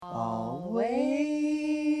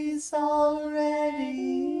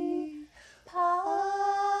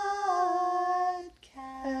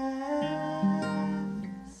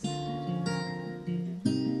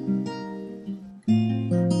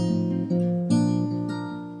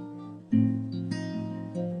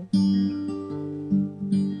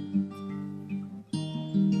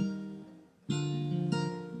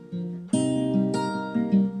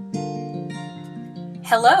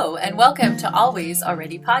Hello, and welcome to Always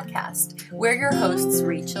Already Podcast. We're your hosts,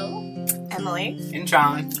 Rachel, Emily, and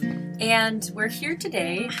John. And we're here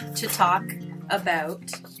today to talk about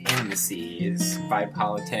Animacies,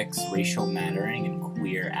 Biopolitics, Racial Mattering, and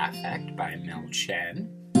Queer Affect by Mel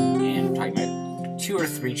Chen. And we're talking about 2 or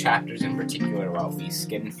 3 chapters in particular while we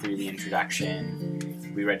skimmed through the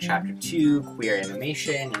introduction. We read chapter 2, Queer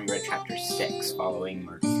Animation, and we read chapter 6, following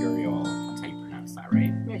Mercurial. That's how you pronounce that,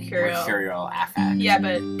 right? Mercurial Affect. Yeah,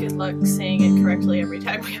 but good luck saying it correctly every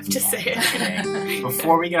time we have to say it.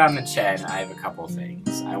 Before we get on the Chen, I have a couple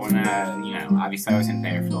things. I want to, obviously I wasn't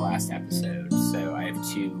there for the last episode, so I have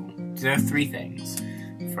 3 things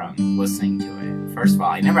from listening to it. First of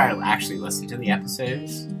all, I never actually listened to the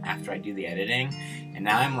episodes after I do the editing, and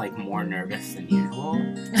now I'm, more nervous than usual,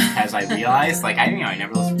 as I realized, I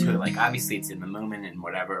never listened to it, obviously it's in the moment and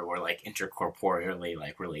whatever, we're, intercorporeally,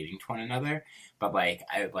 relating to one another, but,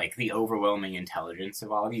 the overwhelming intelligence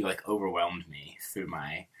of all of you, overwhelmed me through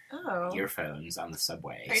my earphones on the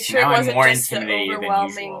subway. Are you so sure now it wasn't I'm more just intimidated the than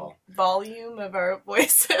overwhelming usual. Volume of our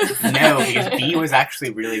voices? No, because B was actually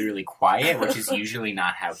really, really quiet, which is usually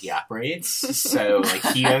not how he operates. So,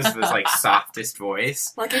 he has this, softest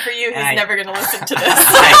voice. Lucky for you, he's never going to listen to this.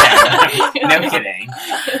 No kidding.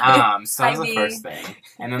 So that was the first thing.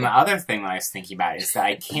 And then the other thing that I was thinking about is that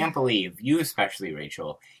I can't believe, you especially,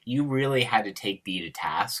 Rachel, you really had to take B to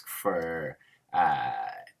task for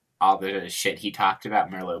all the shit he talked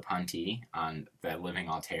about Merleau-Ponty on the Living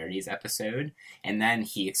Alterities episode, and then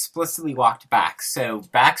he explicitly walked back. So,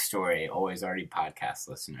 backstory, Always Already podcast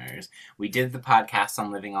listeners, we did the podcast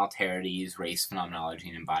on Living Alterities, Race, Phenomenology,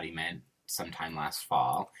 and Embodiment sometime last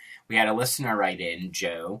fall. We had a listener write in,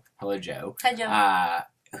 Joe. Hello, Joe. Hi, Joe.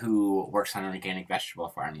 Who works on an organic vegetable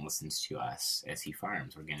farm and listens to us as he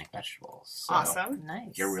farms organic vegetables. So, awesome.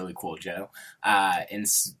 Nice. You're really cool, Joe. And,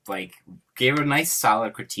 gave a nice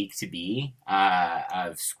solid critique to B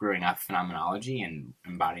of screwing up phenomenology and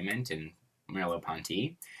embodiment and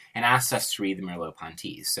Merleau-Ponty, and asked us to read the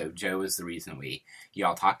Merleau-Ponty. So Joe is the reason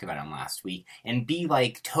y'all talked about him last week. And B,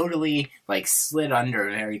 totally, slid under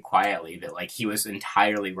very quietly that, he was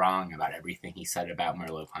entirely wrong about everything he said about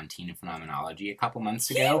Merleau-Ponty and phenomenology a couple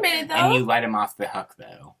months ago. He admitted, though. And you let him off the hook,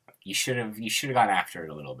 though. You should have gone after it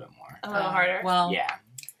a little bit more. A little harder? Well, yeah.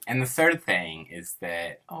 And the third thing is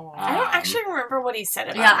that... I don't actually remember what he said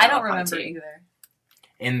about I don't remember either.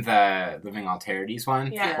 In the Living Alterities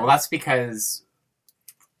one? Yeah. Well, that's because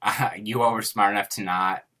you all were smart enough to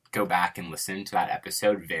not go back and listen to that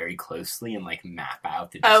episode very closely and, map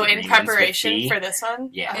out the disagreements in preparation with B. for this one?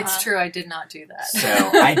 Yeah. It's true, I did not do that. So,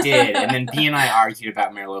 I did, and then B and I argued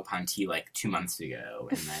about Merleau-Ponty, 2 months ago,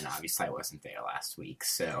 and then obviously I wasn't there last week,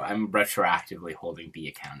 so I'm retroactively holding B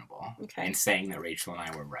accountable, and saying that Rachel and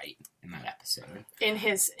I were right in that episode. In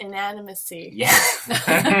his animacy. Yeah.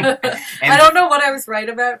 I don't know what I was right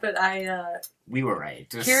about, but we were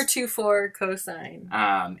right. Heretofore cosine.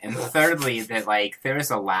 And thirdly, that, there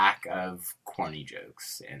is a lack of corny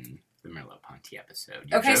jokes in the Merleau-Ponty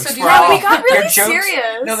episode. Okay, so we got really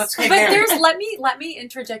serious. No, that's but let me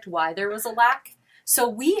interject why there was a lack. So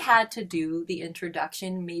we had to do the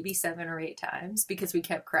introduction maybe 7 or 8 times because we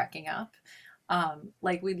kept cracking up.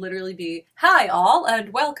 We'd literally be, hi all,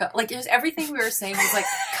 and welcome. Just everything we were saying was,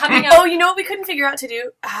 coming out. Oh, you know what we couldn't figure out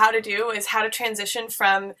how to transition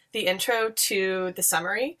from the intro to the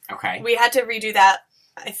summary. Okay. We had to redo that,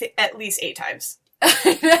 I think, at least 8 times.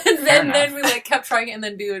 then we, kept trying it, and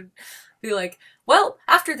then B would be like, well,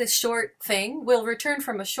 after this short thing, we'll return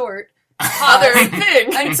from a short other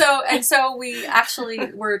thing. And so we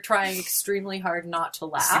actually were trying extremely hard not to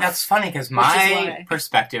laugh. See, that's funny, because my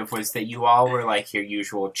perspective was that you all were, your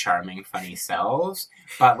usual charming, funny selves,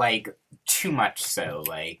 but, too much so.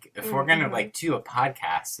 If we're gonna, do a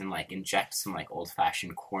podcast and, inject some,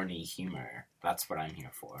 old-fashioned corny humor, that's what I'm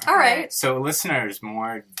here for. All right. So, listeners,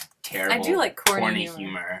 more terrible, I do like corny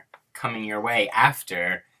humor coming your way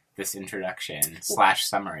after this introduction /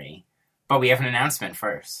 summary. But we have an announcement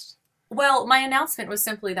first. Well, my announcement was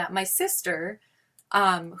simply that my sister,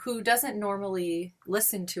 who doesn't normally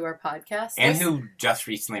listen to our podcast. And who just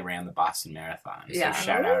recently ran the Boston Marathon. Yeah. So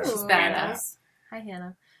shout out to She's badass. Hi,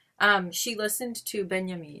 Hannah. She listened to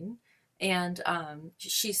Benjamin, and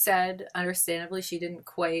she said, understandably, she didn't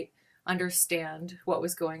quite understand what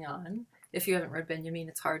was going on. If you haven't read Benjamin,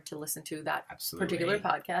 it's hard to listen to that particular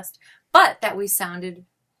podcast. But that we sounded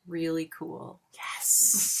really cool.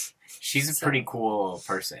 Yes. She's a pretty cool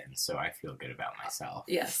person, so I feel good about myself.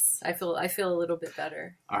 Yes, I feel a little bit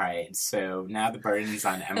better. All right, so now the burden's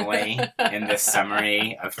on Emily in this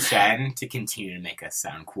summary of Chen to continue to make us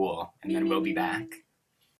sound cool, and then we'll be back.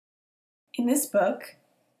 In this book,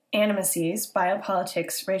 Animacies,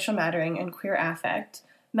 Biopolitics, Racial Mattering, and Queer Affect,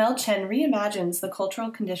 Mel Chen reimagines the cultural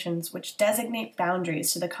conditions which designate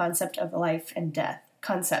boundaries to the concepts of life and death.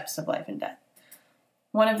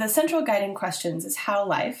 One of the central guiding questions is how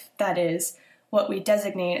life, that is, what we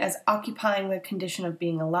designate as occupying the condition of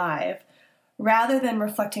being alive, rather than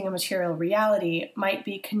reflecting a material reality, might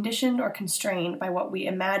be conditioned or constrained by what we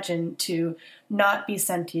imagine to not be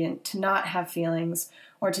sentient, to not have feelings,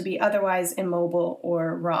 or to be otherwise immobile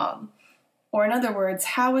or wrong. Or in other words,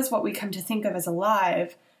 how is what we come to think of as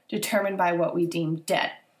alive determined by what we deem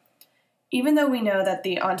dead? Even though we know that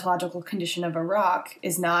the ontological condition of a rock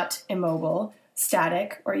is not immobile,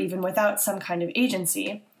 static, or even without some kind of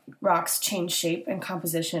agency, rocks change shape and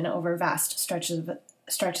composition over vast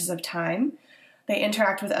stretches of time. They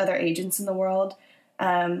interact with other agents in the world,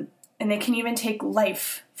 and they can even take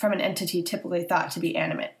life from an entity typically thought to be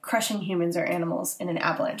animate, crushing humans or animals in an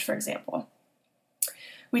avalanche, for example.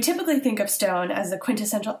 We typically think of stone as the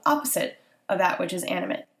quintessential opposite of that which is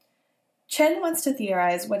animate. Chen wants to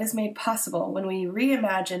theorize what is made possible when we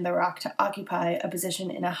reimagine the rock to occupy a position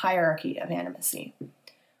in a hierarchy of animacy.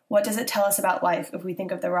 What does it tell us about life if we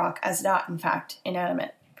think of the rock as not, in fact,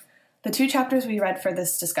 inanimate? The two chapters we read for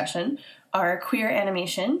this discussion are Queer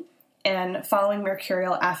Animation and Following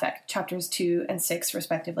Mercurial Affect, chapters 2 and 6,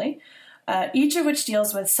 respectively, each of which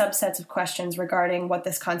deals with subsets of questions regarding what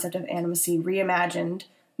this concept of animacy reimagined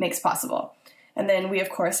makes possible. And then we, of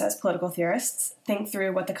course, as political theorists, think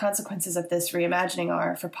through what the consequences of this reimagining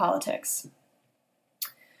are for politics.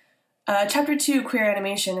 Chapter 2, Queer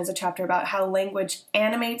Animation, is a chapter about how language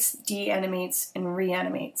animates, de-animates, and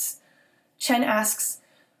reanimates. Chen asks,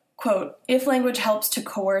 quote, if language helps to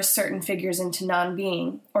coerce certain figures into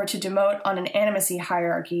non-being, or to demote on an animacy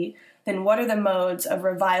hierarchy, then what are the modes of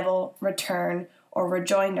revival, return, or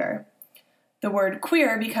rejoinder? The word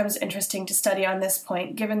queer becomes interesting to study on this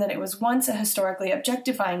point, given that it was once a historically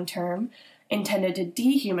objectifying term intended to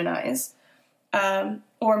dehumanize,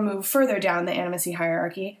 or move further down the animacy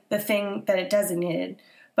hierarchy, the thing that it designated,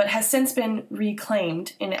 but has since been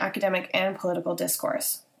reclaimed in academic and political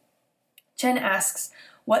discourse. Chen asks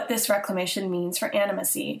what this reclamation means for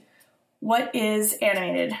animacy. What is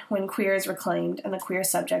animated when queer is reclaimed and the queer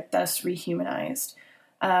subject thus rehumanized?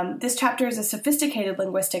 This chapter is a sophisticated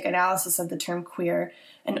linguistic analysis of the term queer,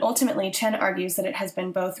 and ultimately Chen argues that it has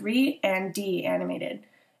been both re- and de-animated.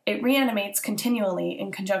 It reanimates continually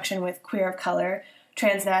in conjunction with queer of color,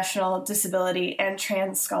 transnational, disability, and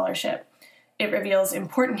trans scholarship. It reveals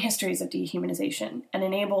important histories of dehumanization and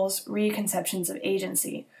enables reconceptions of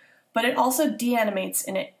agency, but it also de-animates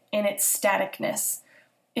in its staticness.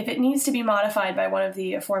 If it needs to be modified by one of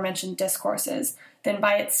the aforementioned discourses, then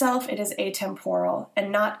by itself it is atemporal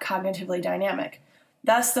and not cognitively dynamic.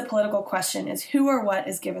 Thus, the political question is who or what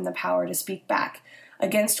is given the power to speak back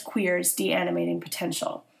against queer's de-animating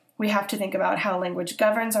potential. We have to think about how language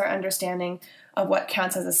governs our understanding of what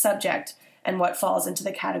counts as a subject and what falls into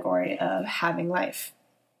the category of having life.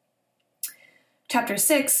 Chapter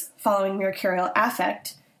 6, Following Mercurial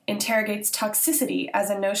Affect, interrogates toxicity as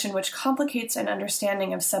a notion which complicates an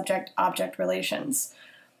understanding of subject-object relations.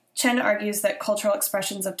 Chen argues that cultural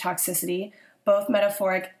expressions of toxicity, both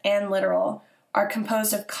metaphoric and literal, are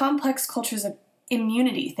composed of complex cultures of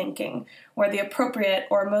immunity thinking, where the appropriate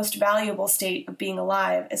or most valuable state of being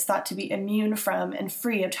alive is thought to be immune from and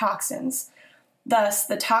free of toxins. Thus,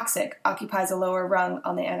 the toxic occupies a lower rung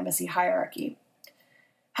on the animacy hierarchy.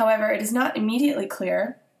 However, it is not immediately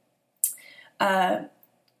clear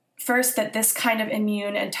first, that this kind of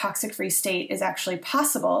immune and toxic-free state is actually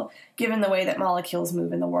possible, given the way that molecules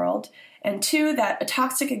move in the world, and two, that a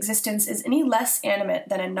toxic existence is any less animate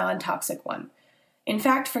than a non-toxic one. In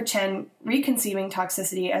fact, for Chen, reconceiving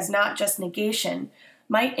toxicity as not just negation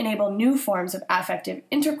might enable new forms of affective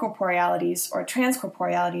intercorporealities or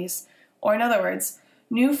transcorporealities, or in other words,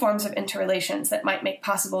 new forms of interrelations that might make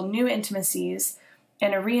possible new intimacies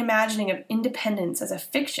and a reimagining of independence as a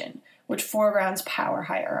fiction, which foregrounds power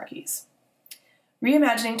hierarchies.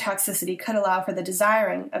 Reimagining toxicity could allow for the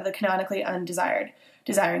desiring of the canonically undesired,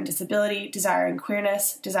 desiring disability, desiring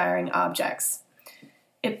queerness, desiring objects.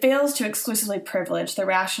 It fails to exclusively privilege the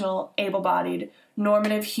rational, able-bodied,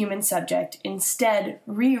 normative human subject, instead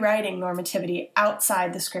rewriting normativity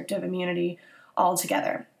outside the script of immunity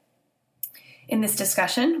altogether. In this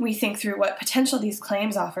discussion, we think through what potential these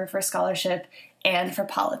claims offer for scholarship and for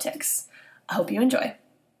politics. I hope you enjoy.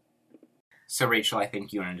 So, Rachel, I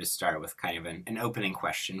think you wanted to start with kind of an opening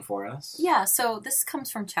question for us. Yeah, so this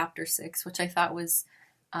comes from chapter 6, which I thought was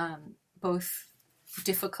both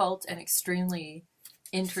difficult and extremely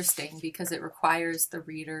interesting because it requires the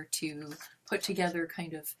reader to put together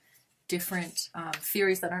kind of different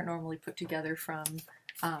theories that aren't normally put together, from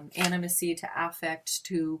animacy to affect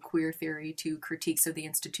to queer theory to critiques of the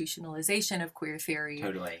institutionalization of queer theory.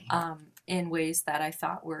 Totally. In ways that I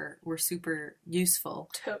thought were super useful.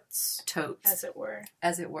 Totes. As it were.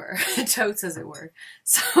 Totes, as it were.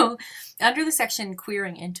 So, under the section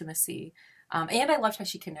Queering Intimacy, and I loved how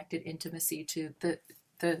she connected intimacy to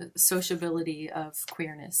the sociability of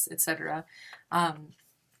queerness, etc.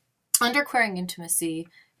 Under Queering Intimacy,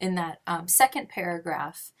 in that second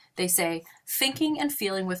paragraph, they say, thinking and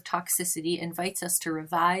feeling with toxicity invites us to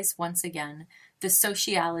revise once again the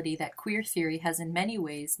sociality that queer theory has in many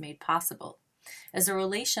ways made possible. As a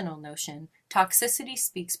relational notion, toxicity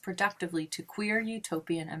speaks productively to queer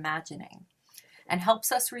utopian imagining and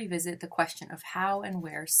helps us revisit the question of how and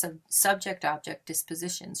where subject-object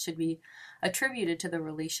dispositions should be attributed to the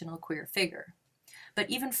relational queer figure. But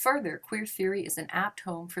even further, queer theory is an apt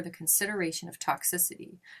home for the consideration of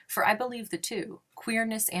toxicity, for I believe the two,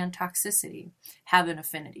 queerness and toxicity, have an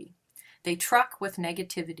affinity. They truck with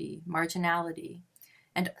negativity, marginality,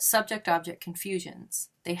 and subject-object confusions.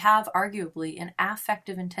 They have, arguably, an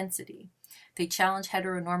affective intensity. They challenge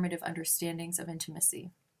heteronormative understandings of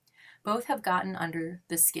intimacy. Both have gotten under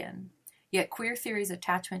the skin. Yet queer theory's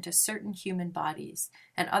attachment to certain human bodies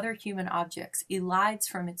and other human objects elides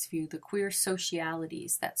from its view the queer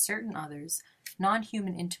socialities that certain others,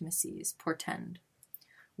 non-human intimacies, portend.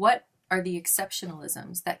 What are the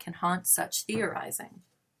exceptionalisms that can haunt such theorizing?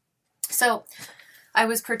 So, I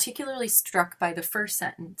was particularly struck by the first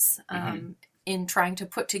sentence in trying to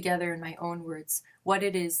put together in my own words what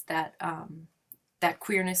it is that that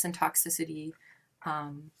queerness and toxicity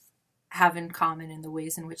have in common in the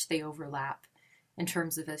ways in which they overlap in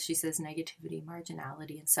terms of, as she says, negativity,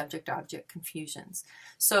 marginality, and subject-object confusions.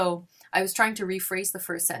 So I was trying to rephrase the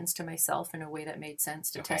first sentence to myself in a way that made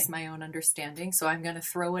sense to test my own understanding, so I'm going to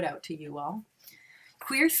throw it out to you all.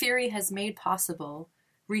 Queer theory has made possible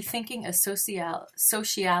rethinking a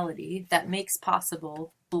sociality that makes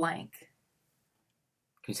possible blank.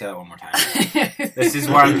 Can you say that one more time? This is,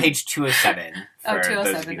 we're on page 207. For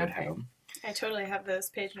 207, those of you at okay. home. I totally have those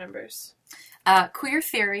page numbers. Queer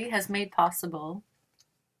theory has made possible.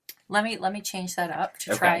 Let me change that up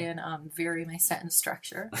to try and vary my sentence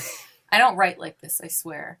structure. I don't write like this, I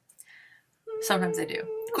swear. Sometimes I do.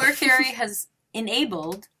 Queer theory has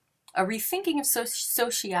enabled a rethinking of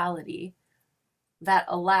sociality that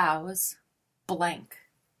allows blank.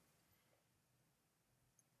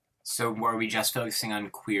 So are we just focusing on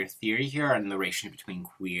queer theory here, or on the relationship between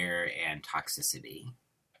queer and toxicity?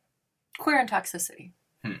 Queer and toxicity.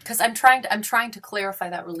 Because I'm trying to clarify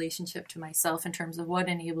that relationship to myself in terms of what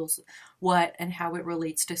enables what and how it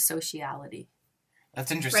relates to sociality.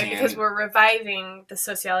 That's interesting. Right, because we're reviving the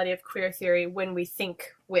sociality of queer theory when we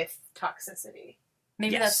think with toxicity.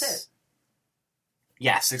 Maybe that's it.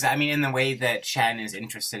 Yes, exactly. I mean, in the way that Chen is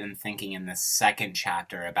interested in thinking in the second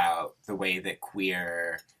chapter about the way that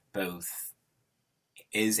queer both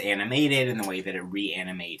is animated in the way that it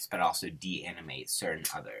reanimates, but also deanimates certain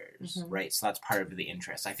others, right? So that's part of the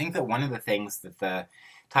interest. I think that one of the things that the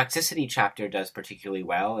toxicity chapter does particularly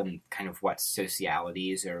well, and kind of what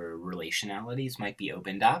socialities or relationalities might be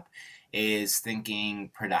opened up, is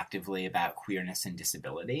thinking productively about queerness and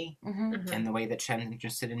disability, and the way that Chen's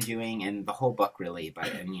interested in doing, and the whole book really,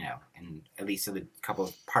 but and at least the couple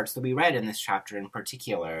of parts that we read in this chapter in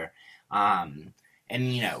particular, and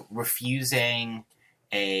refusing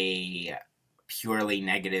a purely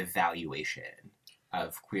negative valuation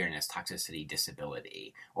of queerness, toxicity,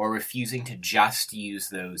 disability, or refusing to just use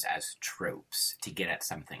those as tropes to get at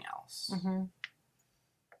something else.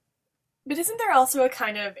 But isn't there also a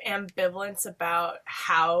kind of ambivalence about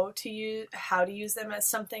how to use them as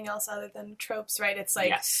something else other than tropes, right? It's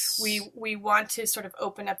like we want to sort of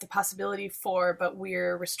open up the possibility for, but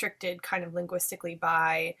we're restricted kind of linguistically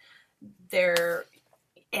by their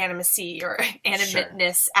animacy or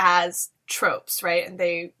animateness as tropes, right? And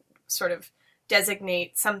they sort of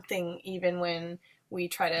designate something even when we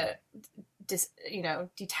try to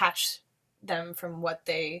detach them from what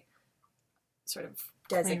they sort of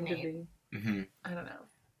designate. I don't know.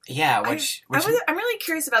 Yeah, I'm really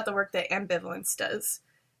curious about the work that ambivalence does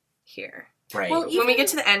here. Right. Well, when we get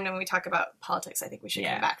to the end and we talk about politics, I think we should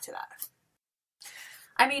come back to that.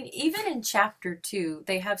 I mean, even in chapter 2,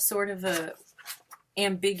 they have sort of a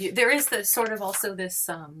ambiguous. There is the sort of also this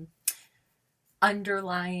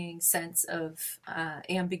underlying sense of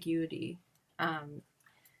ambiguity.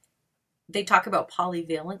 They talk about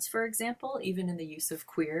polyvalence, for example, even in the use of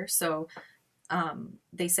queer. So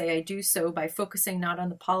they say, I do so by focusing not on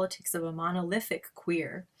the politics of a monolithic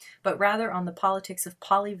queer, but rather on the politics of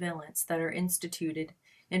polyvalence that are instituted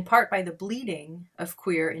in part by the bleeding of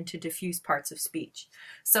queer into diffuse parts of speech.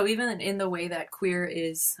 So even in the way that queer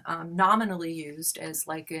is nominally used as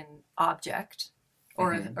like an object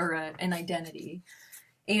or, an identity,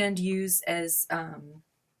 and used as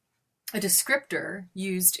a descriptor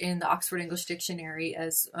used in the Oxford English Dictionary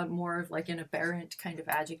as more of like an aberrant kind of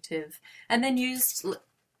adjective, and then used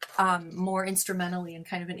more instrumentally in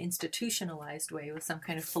kind of an institutionalized way with some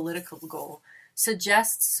kind of political goal,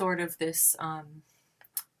 suggests sort of this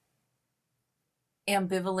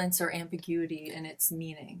ambivalence or ambiguity in its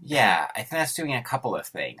meaning. Yeah, I think that's doing a couple of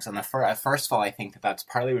things. On the first of all, I think that that's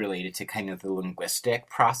partly related to kind of the linguistic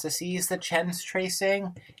processes that Chen's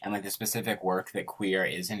tracing, and like the specific work that queer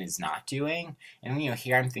is and is not doing. And,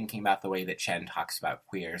 here I'm thinking about the way that Chen talks about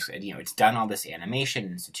queers, and, it's done all this animation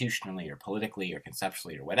institutionally or politically or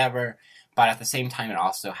conceptually or whatever, but at the same time it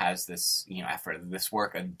also has this, effort, this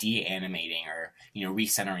work of de-animating or,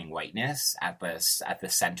 recentering whiteness at the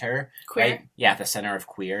center. Queer? Right? Yeah, at the center of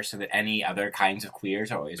queer, so that any other kinds of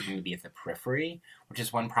queers are always going to be at the periphery, which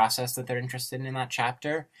is one process that they're interested in that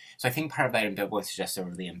chapter. So I think part of that ambivalence is just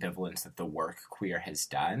over the ambivalence that the work queer has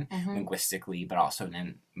done, linguistically, but also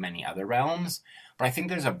in many other realms. But I think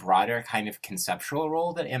there's a broader kind of conceptual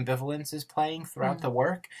role that ambivalence is playing throughout the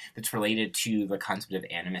work that's related to the concept of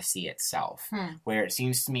animacy itself, where it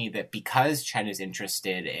seems to me that because Chen is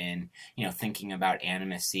interested in, thinking about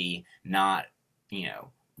animacy not,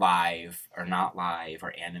 live or not live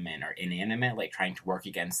or animate or inanimate, like trying to work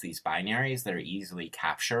against these binaries that are easily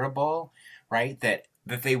capturable, right? That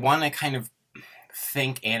they want to kind of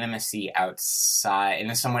think animacy outside in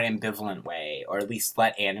a somewhat ambivalent way, or at least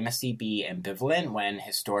let animacy be ambivalent when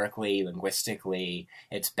historically, linguistically,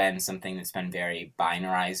 it's been something that's been very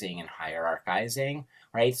binarizing and hierarchizing,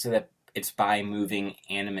 right? So that it's by moving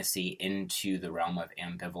animacy into the realm of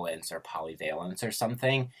ambivalence or polyvalence or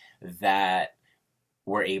something that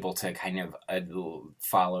we're able to kind of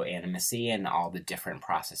follow animacy and all the different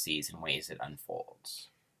processes and ways it unfolds.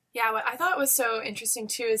 Yeah, what I thought was so interesting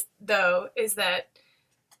too is that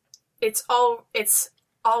it's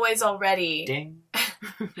always already Ding.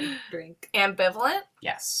 Drink. Ambivalent.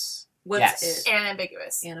 Yes. What's it? And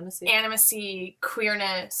ambiguous. Animacy,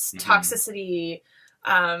 queerness, toxicity,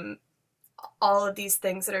 all of these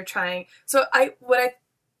things that are trying. So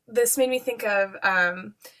this made me think of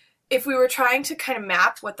if we were trying to kind of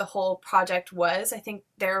map what the whole project was, I think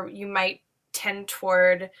you might tend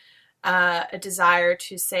toward a desire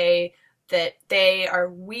to say that they are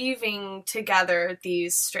weaving together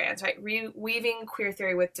these strands, right? Weaving queer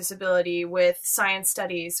theory with disability, with science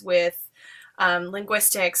studies, with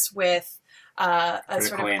linguistics, with a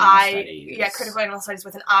sort of critical animal studies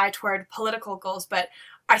with an eye toward political goals. But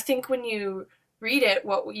I think when you read it,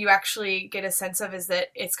 what you actually get a sense of is that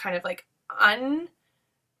it's kind of like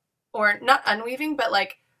or not unweaving, but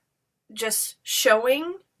like just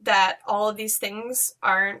showing that all of these things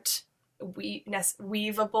aren't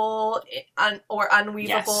weavable or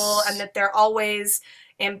unweavable, and that they're always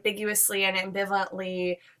ambiguously and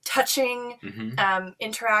ambivalently touching,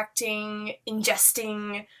 interacting,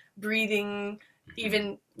 ingesting, breathing,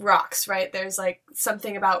 even rocks, right? There's like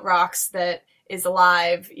something about rocks that is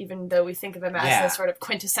alive, even though we think of them as a sort of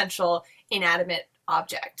quintessential inanimate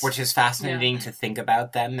object. Which is fascinating to think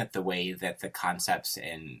about them, that the way that the concepts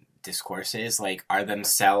and discourses like are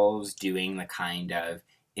themselves doing the kind of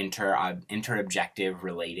interobjective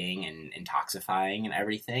relating and intoxifying and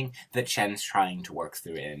everything that Chen's trying to work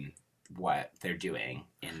through in what they're doing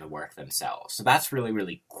in the work themselves. So that's really,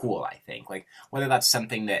 really cool, I think. Like, whether that's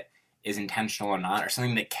something that is intentional or not, or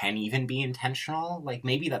something that can even be intentional, like,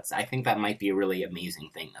 maybe I think that might be a really amazing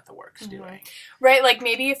thing that the work's doing. Right, like,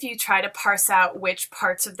 maybe if you try to parse out which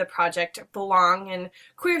parts of the project belong in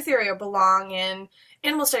queer theory or belong in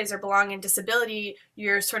animal studies or belong in disability,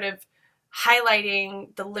 you're sort of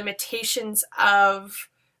highlighting the limitations of,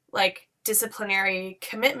 like, disciplinary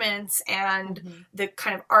commitments and the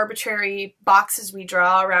kind of arbitrary boxes we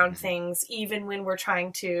draw around things, even when we're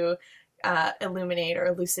trying to illuminate or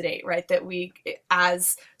elucidate, right? That we,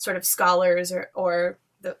 as sort of scholars or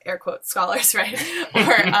the air quote scholars, right?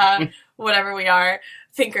 Or whatever we are,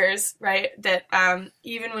 thinkers, right? That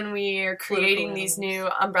even when we are creating these new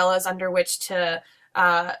umbrellas under which to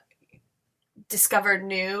discover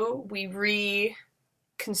new, we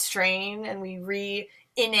re-constrain and we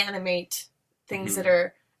re-inanimate things that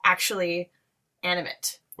are actually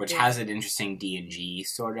animate. Which has an interesting D&G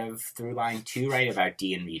sort of through line too, right? About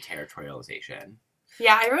D and re-territorialization.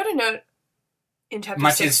 Yeah, I wrote a note in chapter 6.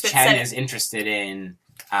 Much as Chen is interested in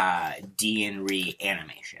D and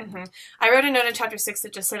re-animation. I wrote a note in chapter 6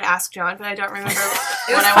 that just said ask John, but I don't remember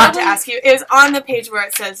what I wanted to ask you. It was on the page where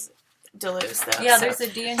it says Deleuze, though. Yeah, there's a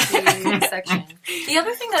D&D section. The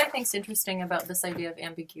other thing that I think is interesting about this idea of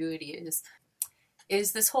ambiguity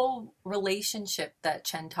is this whole relationship that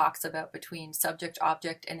Chen talks about between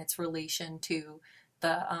subject-object and its relation to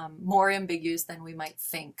the more ambiguous than we might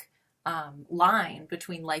think line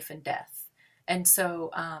between life and death. And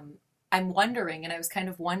so I'm wondering, and I was kind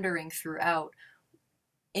of wondering throughout,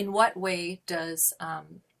 in what way does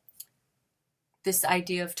this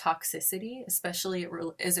idea of toxicity, especially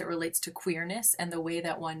as it relates to queerness and the way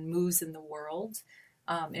that one moves in the world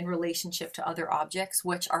in relationship to other objects,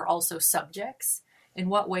 which are also subjects, in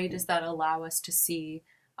what way does that allow us to see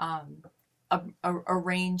a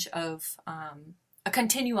range of, a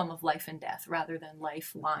continuum of life and death rather than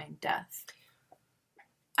life, line, death?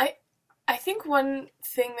 I think one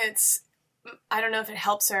thing that's, I don't know if it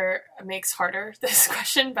helps or makes harder this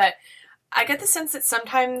question, but I get the sense that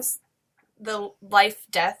sometimes the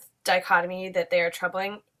life-death dichotomy that they are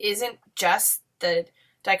troubling isn't just the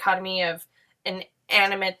dichotomy of an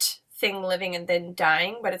animate thing living and then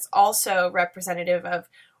dying, but it's also representative of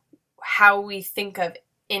how we think of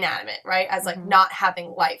inanimate, right? As like not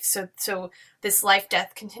having life. So this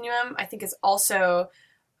life-death continuum, I think, is also,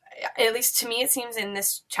 at least to me, it seems in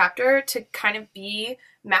this chapter to kind of be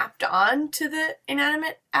mapped on to the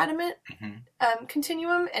inanimate animate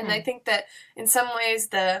continuum. And I think that in some ways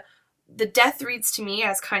the death reads to me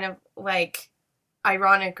as kind of like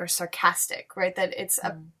ironic or sarcastic, right? That it's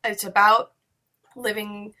about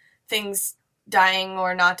living things dying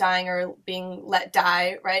or not dying or being let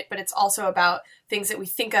die, right? But it's also about things that we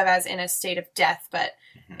think of as in a state of death. But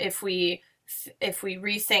if we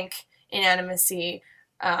rethink inanimacy,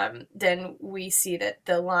 then we see that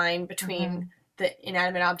the line between the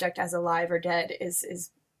inanimate object as alive or dead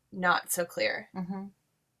is not so clear.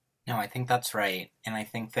 No, I think that's right. And I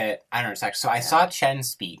think that, I don't know, so I saw Chen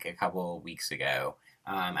speak a couple of weeks ago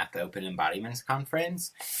at the Open Embodiments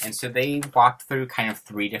Conference. And so they walked through kind of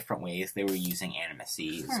 3 different ways they were using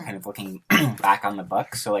animacies, kind of looking back on the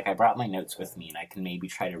book. So, like, I brought my notes with me and I can maybe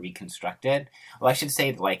try to reconstruct it. Well, I should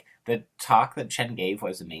say, like, the talk that Chen gave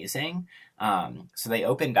was amazing. So they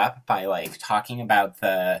opened up by, like, talking about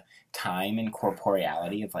the time and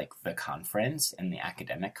corporeality of, like, the conference and the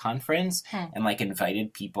academic conference, and, like,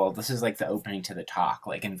 invited people, this is, like, the opening to the talk,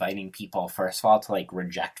 like, inviting people, first of all, to, like,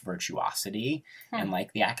 reject virtuosity and,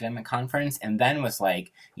 like, the academic conference, and then was,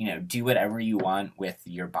 like, you know, do whatever you want with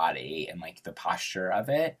your body and, like, the posture of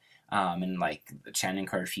it. And, like, Chen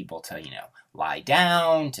encouraged people to, you know, lie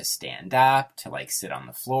down, to stand up, to, like, sit on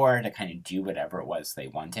the floor, to kind of do whatever it was they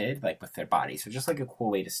wanted, like, with their body. So just, like, a cool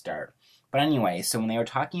way to start. But anyway, so when they were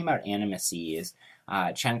talking about animacies,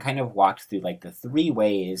 Chen kind of walked through, like, the 3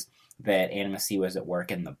 ways that animacy was at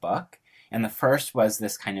work in the book. And the first was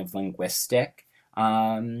this kind of linguistic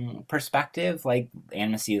perspective. Like,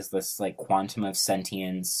 animacy is this, like, quantum of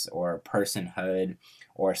sentience or personhood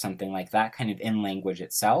or something like that, kind of in language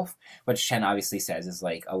itself, which Chen obviously says is,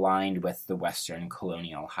 like, aligned with the Western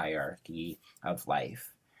colonial hierarchy of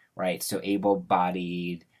life, right? So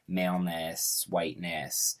able-bodied, maleness,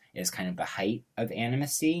 whiteness is kind of the height of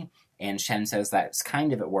animacy, and Chen says that's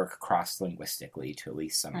kind of at work cross-linguistically to at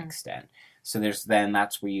least some extent. So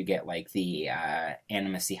that's where you get, like, the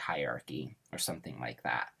animacy hierarchy or something like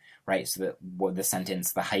that. Right, so that the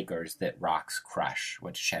sentence, the hikers that rocks crush,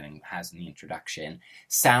 which Chen has in the introduction,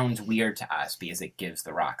 sounds weird to us because it gives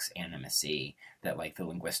the rocks animacy that, like, the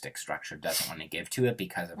linguistic structure doesn't want to give to it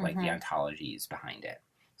because of, like, the ontologies behind it.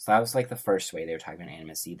 So that was, like, the first way they were talking about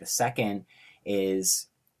animacy. The second is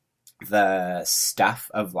the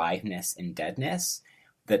stuff of liveness and deadness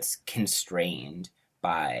that's constrained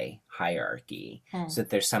by hierarchy. So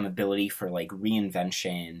that there's some ability for, like,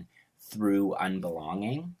 reinvention through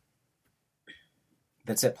unbelonging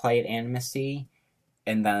that's at play at animacy.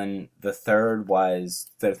 And then the third was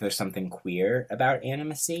that there's something queer about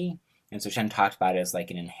animacy. And so Chen talked about it as, like,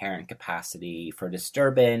 an inherent capacity for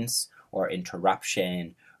disturbance or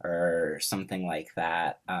interruption or something like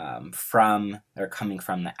that from or coming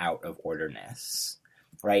from the out of orderness,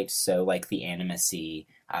 right? So, like, the animacy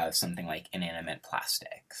of something like inanimate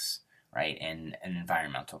plastics, right, in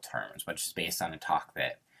environmental terms, which is based on a talk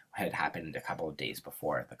that had happened a couple of days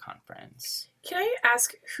before the conference. Can I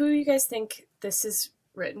ask who you guys think this is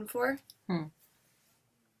written for?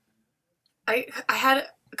 I had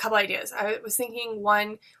a couple ideas. I was thinking,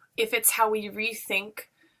 one, if it's how we rethink,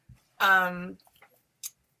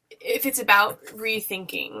 if it's about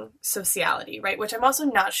rethinking sociality, right? Which I'm also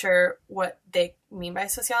not sure what they mean by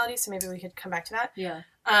sociality, so maybe we could come back to that. Yeah.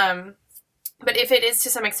 But if it is to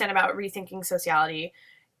some extent about rethinking sociality,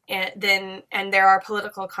 and there are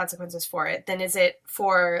political consequences for it, then is it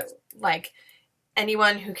for, like,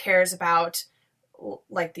 anyone who cares about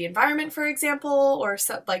like the environment, for example, or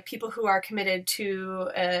like people who are committed to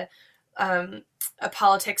a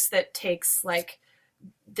politics that takes like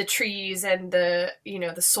the trees and the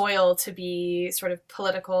soil to be sort of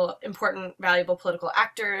important, valuable political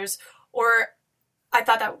actors. Or I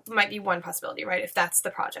thought that might be one possibility, right? If that's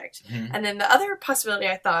the project. Mm-hmm. And then the other possibility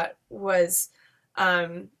I thought was,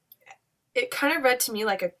 it kind of read to me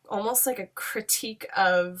like almost like a critique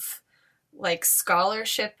of like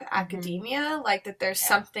scholarship academia, like that there's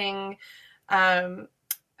something,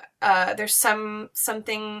 there's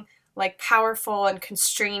something like powerful and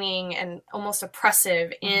constraining and almost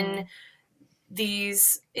oppressive in the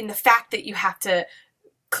fact that you have to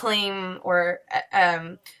claim or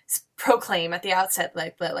proclaim at the outset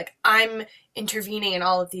like I'm intervening in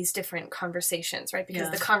all of these different conversations, right? Because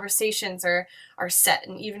the conversations are set,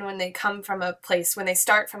 and even when they come from a place, when they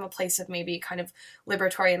start from a place of maybe kind of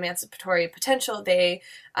liberatory, emancipatory potential, they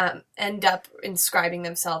end up inscribing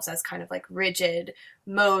themselves as kind of like rigid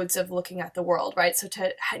modes of looking at the world, right? So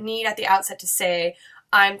to need at the outset to say,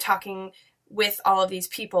 I'm talking with all of these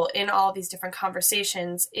people in all of these different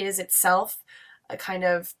conversations is itself a kind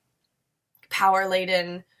of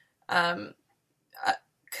power-laden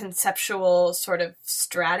conceptual sort of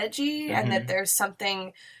strategy, and that there's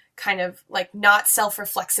something kind of like not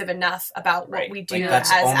self-reflexive enough about what we do that's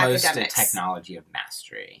as almost academics. A technology of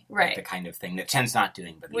mastery, right? Like the kind of thing that Chen's not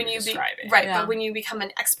doing, but when you're describing, right? Yeah. But when you become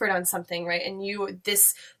an expert on something, right, and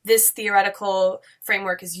this theoretical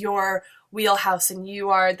framework is your wheelhouse, and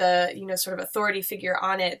you are the sort of authority figure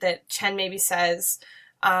on it, that Chen maybe says,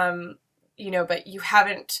 but you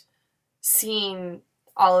haven't seen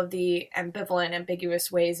all of the ambivalent,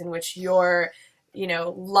 ambiguous ways in which your,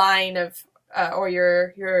 line of, or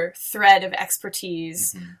your thread of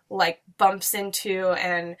expertise, like bumps into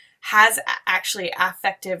and has actually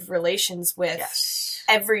affective relations with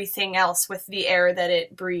everything else, with the air that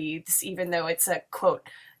it breathes, even though it's a, quote,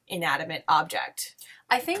 inanimate object.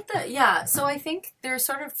 I think that, so I think there's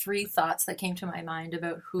sort of three thoughts that came to my mind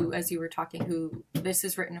about who, as you were talking, who this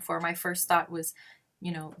is written for. My first thought was,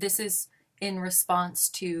 this is in response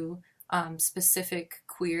to specific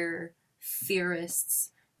queer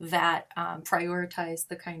theorists that prioritize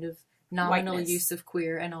the kind of nominal use of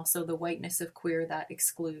queer, and also the whiteness of queer that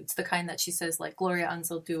excludes, the kind that she says, like Gloria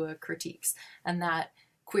Anzaldúa critiques, and that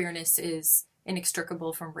queerness is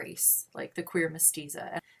inextricable from race, like the queer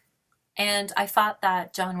mestiza. And I thought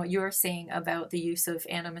that, John, what you were saying about the use of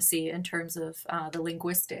animacy in terms of the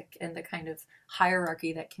linguistic and the kind of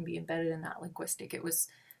hierarchy that can be embedded in that linguistic, it was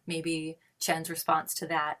maybe Chen's response to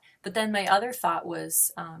that. But then my other thought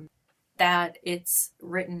was that it's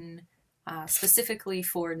written specifically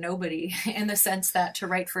for nobody, in the sense that to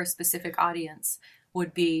write for a specific audience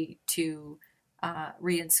would be to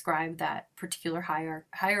reinscribe that particular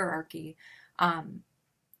hierarchy.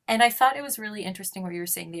 And I thought it was really interesting what you were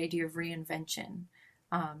saying, the idea of reinvention.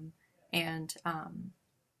 I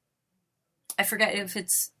forget if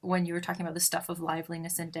it's when you were talking about the stuff of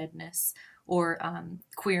liveliness and deadness, or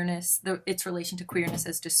queerness, its relation to queerness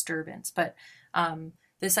as disturbance. But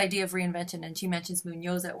this idea of reinvention, and she mentions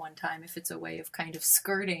Munoz at one time, if it's a way of kind of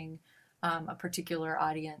skirting a particular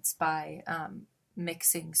audience by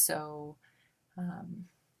mixing so...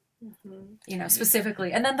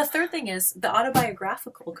 specifically. And then the third thing is the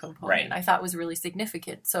autobiographical component, I thought was really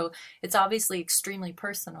significant. So it's obviously extremely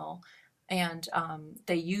personal, and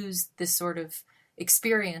they use this sort of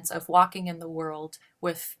experience of walking in the world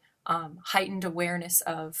with heightened awareness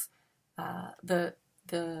of the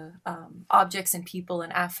objects and people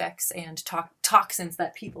and affects and toxins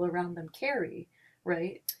that people around them carry,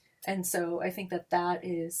 right? And so I think that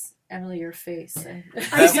is, Emily, your face.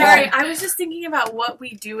 I'm sorry, I was just thinking about what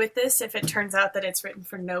we do with this if it turns out that it's written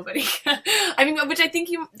for nobody. I mean, which I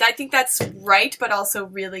think that's right, but also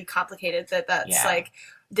really complicated. That's like,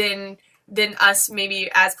 then us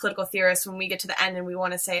maybe as political theorists, when we get to the end and we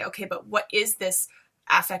want to say, okay, but what is this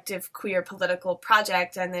affective queer political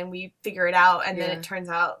project, and then we figure it out, and then it turns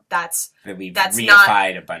out that's reified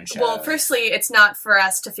not a bunch well, firstly, it's not for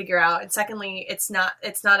us to figure out, and secondly, it's not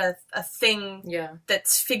a thing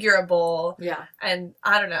that's figurable, and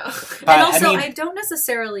I don't know. But, and also, I don't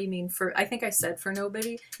necessarily mean I think I said for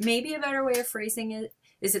nobody. Maybe a better way of phrasing it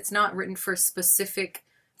is it's not written for specific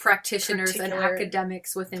practitioners and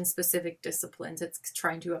academics within specific disciplines. It's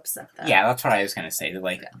trying to upset that. Yeah, that's what I was going to say.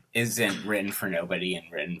 That isn't written for nobody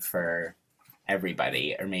and written for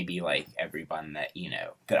everybody, or maybe like everyone that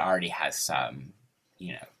that already has some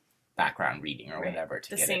background reading or Right. whatever to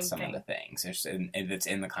The get same at some thing. of the things. It's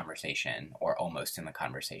in the conversation or almost in the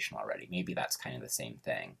conversation already. Maybe that's kind of the same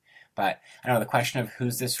thing. But I don't know, the question of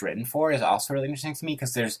who's this written for is also really interesting to me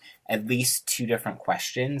because there's at least two different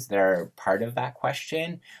questions that are part of that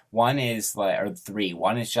question. One is or three.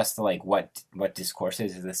 One is just what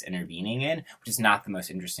discourses is this intervening in, which is not the most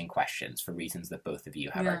interesting questions for reasons that both of you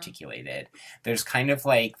have articulated. There's kind of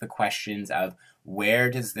the questions of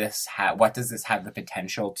what does this have the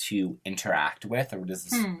potential to interact with, or does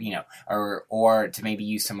this, or to maybe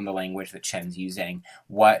use some of the language that Chen's using,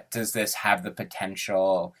 what does this have the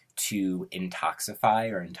potential to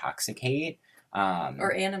intoxify or intoxicate?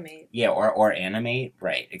 Or animate. Yeah, or animate,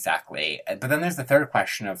 right, exactly. But then there's the third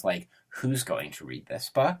question of, who's going to read this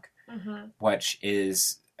book, which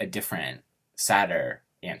is a different, sadder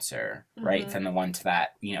answer, right, than the one to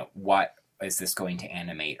that, what is this going to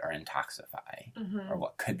animate or intoxify? Or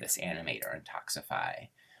what could this animate or intoxify?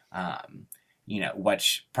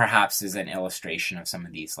 Which perhaps is an illustration of some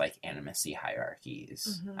of these animacy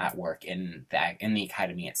hierarchies at work in the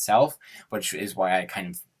academy itself, which is why I kind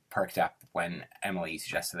of perked up when Emily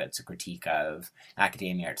suggested that it's a critique of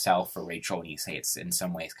academia itself, or Rachel, when you say it's in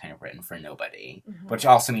some ways kind of written for nobody, which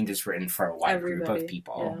also means it's written for a wide group of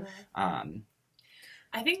people. Yeah.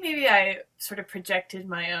 I think maybe I sort of projected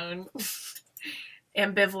my own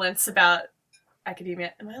ambivalence about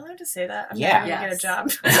academia. Am I allowed to say that? I'm never going to get a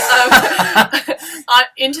job.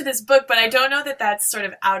 Into this book, but I don't know that that's sort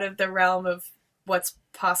of out of the realm of what's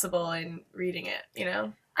possible in reading it,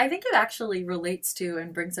 I think it actually relates to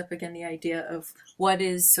and brings up again the idea of what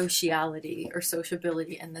is sociality or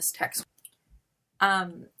sociability in this text.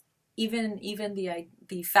 Even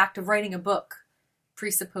the fact of writing a book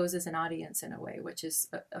presupposes an audience in a way, which is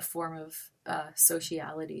a form of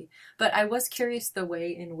sociality. But I was curious the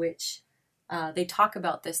way in which they talk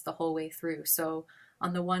about this the whole way through. So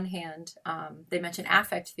on the one hand, they mention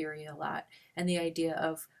affect theory a lot and the idea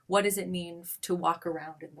of what does it mean to walk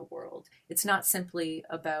around in the world. It's not simply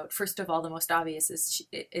about, first of all, the most obvious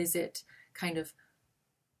is it kind of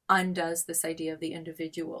undoes this idea of the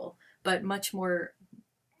individual, but much more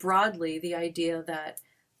broadly, the idea that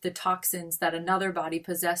the toxins that another body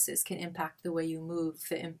possesses can impact the way you move,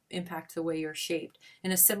 impact the way you're shaped,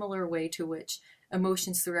 in a similar way to which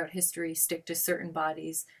emotions throughout history stick to certain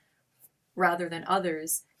bodies rather than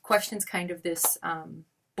others, questions kind of this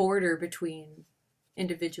border between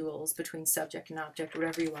individuals, between subject and object,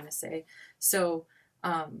 whatever you want to say. So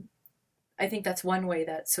I think that's one way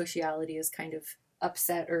that sociality is kind of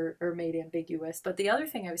upset or made ambiguous. But the other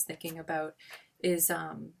thing I was thinking about is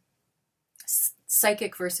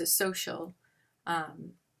psychic versus social,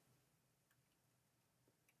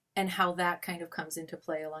 and how that kind of comes into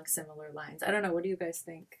play along similar lines. I don't know, what do you guys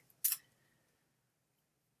think?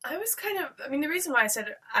 The reason why I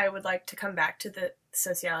said I would like to come back to the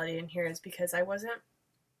sociality in here is because I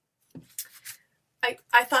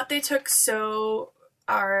thought they took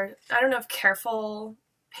I don't know if careful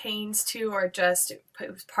pains to, or just it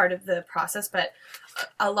was part of the process, but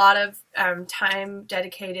a lot of time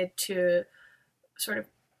dedicated to sort of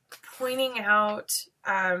pointing out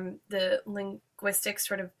the linguistic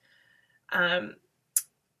sort of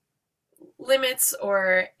limits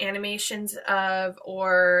or animations of,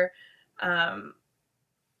 or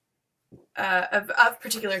of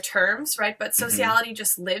particular terms, right? But sociality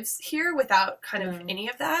just lives here without kind of any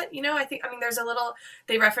of that, there's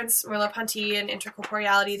they reference Merleau-Ponty and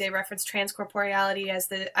intercorporeality, they reference transcorporeality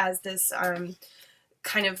as this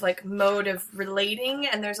kind of mode of relating,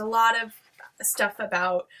 and there's a lot of stuff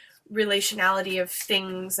about relationality of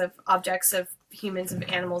things, of objects, of humans, of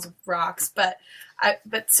animals, of rocks, but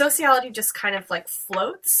sociality just kind of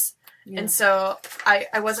floats. And so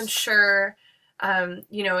I wasn't sure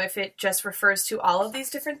if it just refers to all of these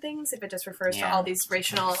different things, if it just refers to all these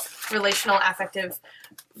relational affective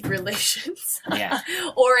relations,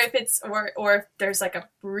 or if it's or if there's a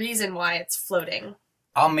reason why it's floating.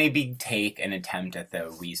 I'll maybe take an attempt at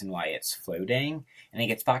the reason why it's floating, and it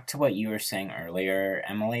gets back to what you were saying earlier,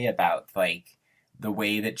 Emily, about the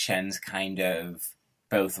way that Chen's kind of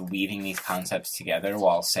both weaving these concepts together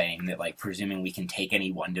while saying that presuming we can take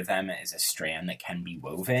any one of them as a strand that can be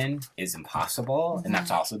woven is impossible, and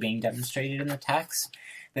that's also being demonstrated in the text.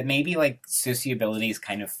 That maybe sociability is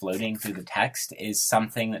kind of floating through the text is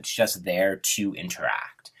something that's just there to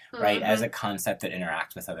interact, right? As a concept that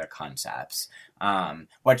interacts with other concepts.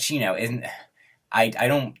 Which, isn't... I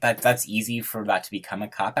don't, that's easy for that to become a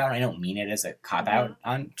cop-out. I don't mean it as a cop-out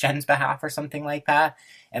on Jen's behalf or something like that.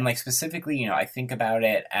 And, like, specifically, you know, I think about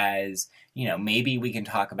it as, you know, maybe we can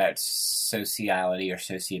talk about sociality or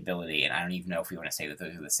sociability, and I don't even know if we want to say that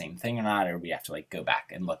those are the same thing or not, or we have to, like, go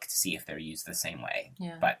back and look to see if they're used the same way.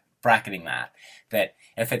 Yeah. But bracketing that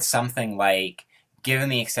if it's something like, given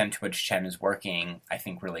the extent to which Chen is working, I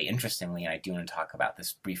think really interestingly, and I do want to talk about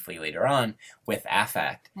this briefly later on, with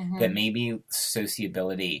affect, that maybe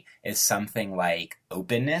sociability is something like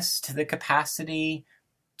openness to the capacity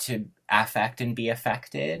to affect and be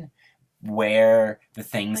affected, where the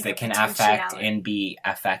things that can affect and be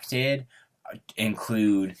affected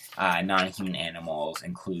include non-human animals,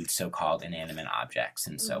 include so-called inanimate objects,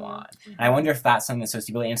 and so on. And I wonder if that's something that's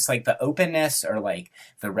sociability. And it's like the openness or like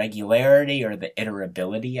the regularity or the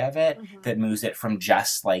iterability of it that moves it from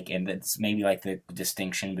just like, and it's maybe like the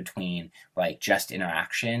distinction between like just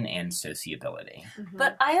interaction and sociability.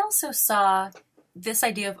 But I also saw this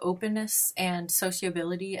idea of openness and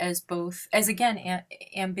sociability as both, as again,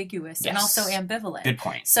 ambiguous and also ambivalent. Good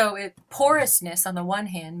point. So porousness on the one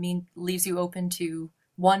hand leaves you open to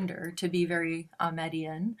wonder, to be very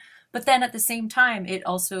Ahmedian, but then at the same time, it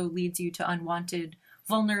also leads you to unwanted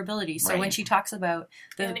vulnerability. So when she talks about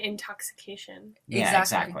and intoxication. Yeah,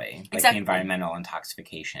 exactly. Like the environmental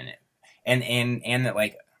intoxication. And that,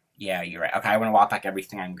 like, yeah, you're right. Okay, I want to walk back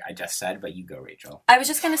everything I just said, but you go, Rachel. I was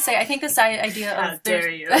just going to say, I think this idea of... How dare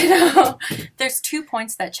you. I know. There's 2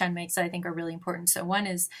 points that Chen makes that I think are really important. So one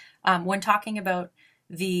is when talking about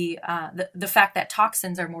the fact that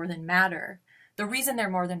toxins are more than matter, the reason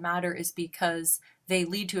they're more than matter is because they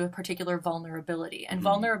lead to a particular vulnerability. And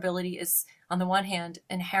vulnerability is, on the one hand,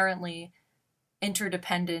 inherently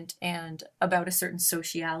interdependent and about a certain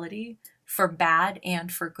sociality, for bad and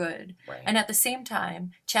for good. Right. And at the same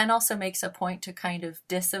time, Chen also makes a point to kind of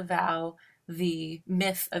disavow the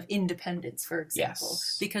myth of independence, for example.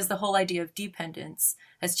 Yes. Because the whole idea of dependence,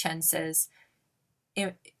 as Chen says,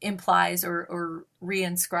 implies or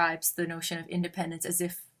reinscribes the notion of independence as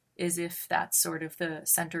if that's sort of the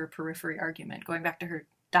center periphery argument, going back to her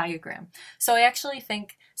diagram. So I actually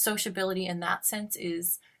think sociability in that sense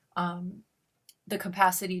is the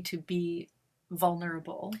capacity to be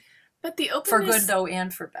vulnerable. But the openness, for good, though,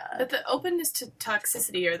 and for bad. But the openness to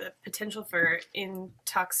toxicity or the potential for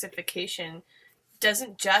intoxication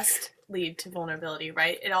doesn't just lead to vulnerability,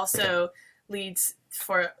 right? It also leads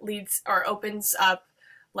or opens up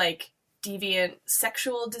like deviant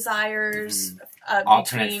sexual desires,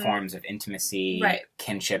 alternate forms of intimacy, right,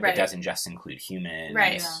 kinship that doesn't just include humans,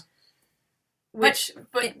 right? Yeah. Which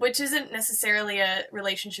isn't necessarily a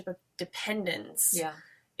relationship of dependence. Yeah,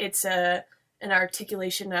 it's an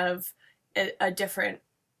articulation of a different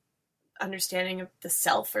understanding of the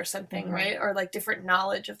self or something, right? Or like different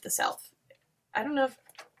knowledge of the self. I don't know if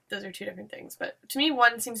those are 2 different things, but to me,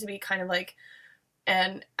 one seems to be kind of like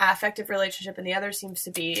an affective relationship, and the other seems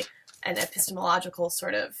to be an epistemological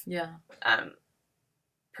sort of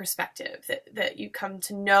perspective that you come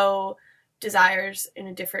to know desires in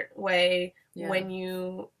a different way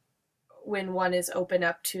when one is open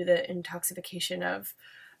up to the intoxication of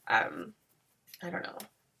I don't know.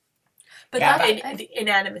 But the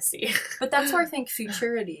inanimacy. But that's where I think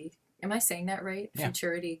futurity, am I saying that right? Yeah.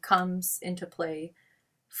 Futurity comes into play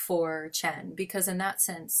for Chen, because in that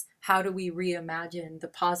sense, how do we reimagine the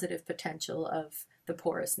positive potential of the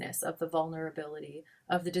porousness, of the vulnerability,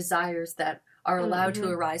 of the desires that are allowed to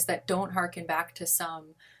arise that don't harken back to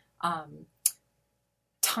some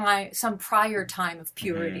prior time of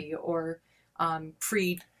purity or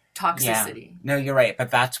pre-toxicity. Yeah. No, you're right,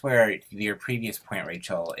 but that's where your previous point,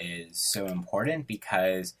 Rachel, is so important,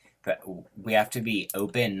 because we have to be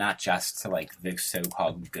open not just to like the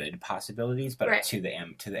so-called good possibilities, but to the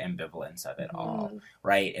ambivalence of it all,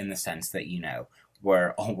 right? In the sense that, you know,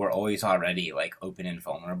 we're always already like open and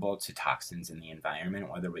vulnerable to toxins in the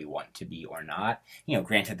environment, whether we want to be or not. You know,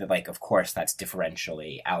 granted that, like, of course, that's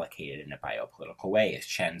differentially allocated in a biopolitical way, as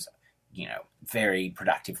Chen's, you know, very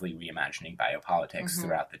productively reimagining biopolitics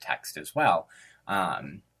throughout the text as well.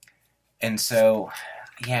 And so,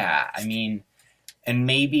 yeah, I mean, and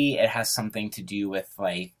maybe it has something to do with,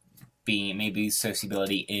 like, maybe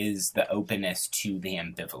sociability is the openness to the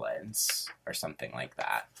ambivalence or something like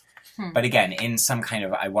that. But again, in some kind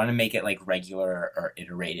of, I want to make it like regular or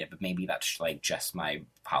iterative, but maybe that's like just my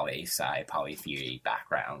poly-sci, poly-theory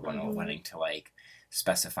background, wanting to like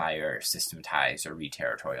specify or systematize or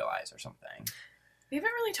re-territorialize or something. We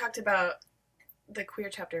haven't really talked about the queer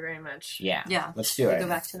chapter very much. Yeah. Let's do it. Go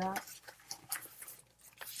back to that.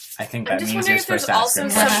 I think that means you're supposed to ask a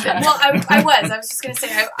question. Well, I was just going to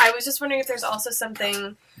say, I was just wondering if there's also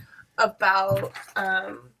something about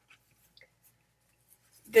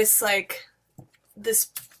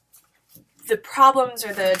the problems,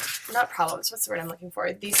 or not problems, what's the word I'm looking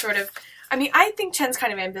for? These sort of, I mean, I think Chen's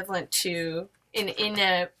kind of ambivalent to, in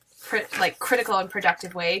a critical and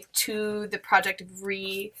productive way, to the project of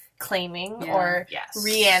reclaiming or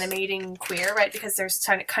reanimating queer, right? Because there's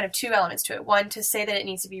kind of two elements to it. One, to say that it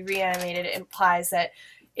needs to be reanimated implies that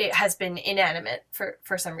it has been inanimate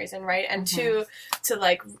for some reason, right? And two, to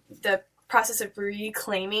like the process of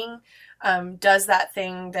reclaiming does that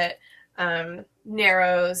thing that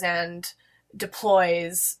narrows and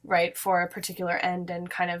deploys, right, for a particular end, and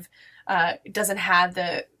kind of doesn't have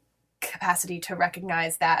the capacity to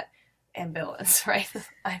recognize that ambivalence, right?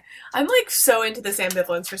 I'm like so into this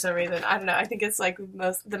ambivalence for some reason. I don't know. I think it's like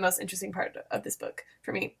the most interesting part of this book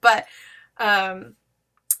for me. But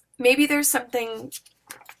maybe there's something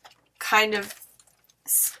kind of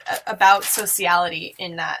about sociality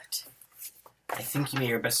in that. I think you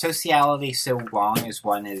may, but sociality, so long as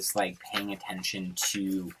one is like paying attention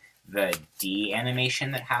to the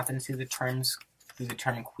de-animation that happens through the term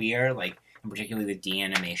queer, like particularly the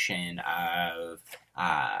de-animation of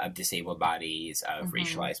disabled bodies, of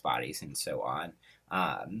racialized bodies, and so on.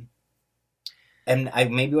 And I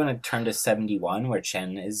maybe want to turn to 71, where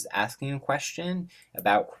Chen is asking a question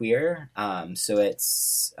about queer. So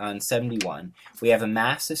it's on 71. We have a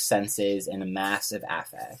mass of senses and a mass of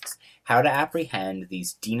affects. How to apprehend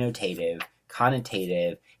these denotative,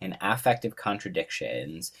 connotative, and affective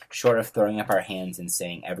contradictions, short of throwing up our hands and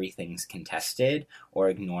saying everything's contested, or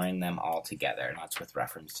ignoring them altogether. And that's with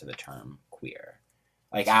reference to the term queer.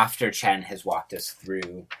 Like, after Chen has walked us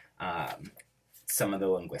through some of the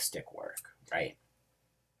linguistic work, right?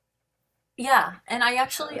 Yeah, and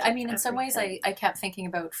I mean, in some ways I kept thinking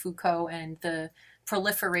about Foucault and the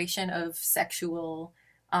proliferation of sexual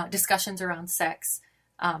discussions around sex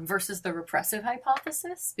versus the repressive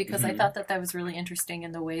hypothesis, because I thought that was really interesting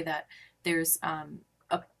in the way that there's, on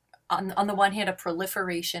the one hand, a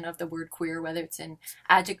proliferation of the word queer, whether it's in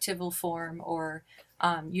adjectival form or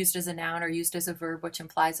used as a noun or used as a verb, which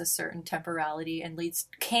implies a certain temporality and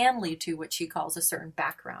can lead to what she calls a certain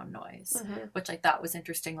background noise, which I thought was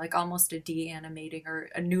interesting, like almost a de-animating or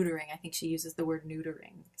a neutering. I think she uses the word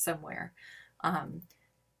neutering somewhere. And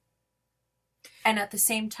at the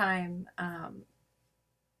same time,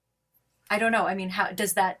 I don't know. I mean, how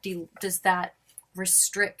does that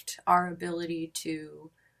restrict our ability to,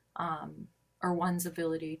 or one's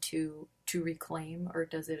ability to reclaim, or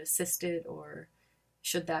does it assist it, or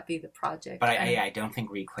should that be the project? But I don't think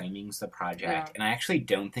reclaiming's the project, and I actually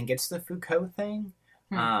don't think it's the Foucault thing,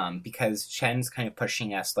 because Chen's kind of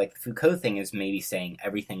pushing us, like, the Foucault thing is maybe saying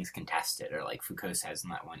everything's contested, or like Foucault says in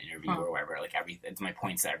that one interview or whatever, like it's my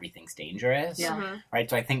point's that everything's dangerous, right?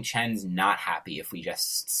 So I think Chen's not happy if we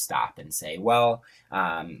just stop and say, well,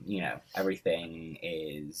 everything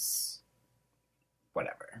is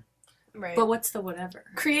whatever. Right. But what's the whatever?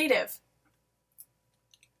 Creative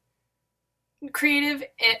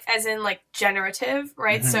as in like generative,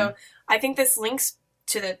 right? So I think this links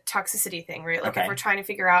to the toxicity thing, right? Like if we're trying to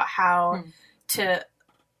figure out how to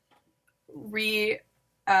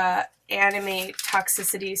animate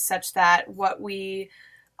toxicity such that what we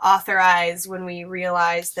authorize when we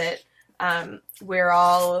realize that we're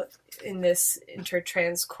all in this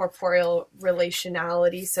intertranscorporeal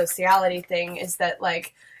relationality, sociality thing, is that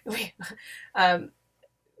like we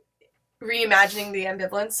reimagining the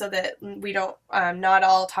ambivalence so that we don't not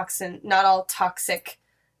all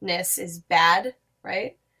toxicness is bad,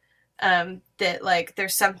 right? That like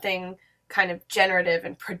there's something kind of generative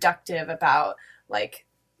and productive about like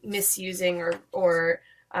misusing or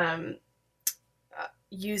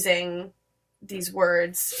using these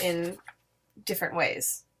words in different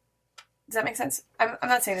ways. Does that make sense? I'm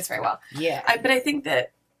not saying this very well. Yeah. But I think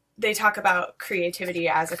that they talk about creativity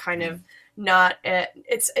as a kind of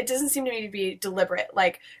it doesn't seem to me to be deliberate.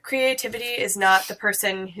 Like, creativity is not the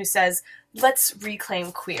person who says, let's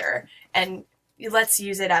reclaim queer and let's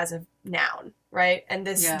use it as a noun, right? And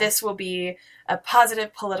this will be a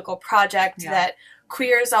positive political project that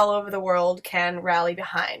queers all over the world can rally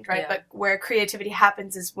behind, right? But where creativity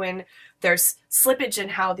happens is when there's slippage in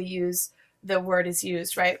how the word is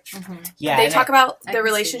used, right? Yeah, they talk about the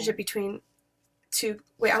relationship between two.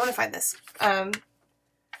 Wait, I want to find this.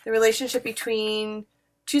 The relationship between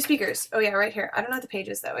two speakers. Oh yeah, right here. I don't know what the page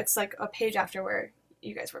is though. It's like a page after where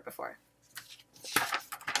you guys were before.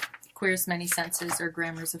 Queer's many senses or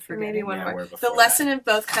grammars of forgetting. Maybe one more. The lesson in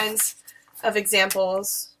both kinds of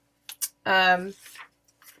examples.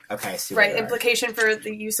 Okay, I see. Right, implication for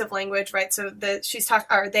the use of language, right? So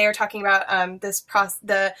they are talking about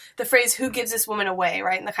the phrase "who gives this woman away,"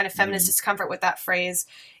 right, and the kind of feminist discomfort with that phrase,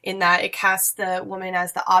 in that it casts the woman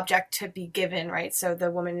as the object to be given, right? So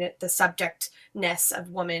the subjectness of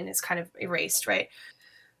woman is kind of erased, right?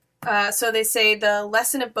 So they say the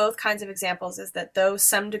lesson of both kinds of examples is that though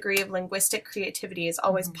some degree of linguistic creativity is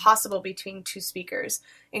always possible between two speakers,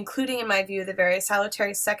 including, in my view, the very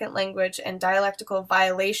salutary second language and dialectical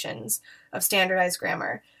violations of standardized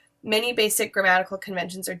grammar, many basic grammatical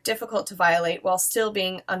conventions are difficult to violate while still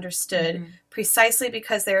being understood, precisely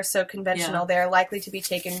because they are so conventional, they are likely to be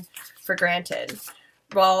taken for granted.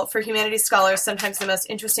 While for humanities scholars, sometimes the most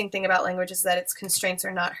interesting thing about language is that its constraints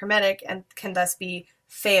are not hermetic and can thus be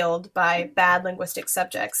failed by bad linguistic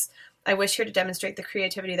subjects, I wish here to demonstrate the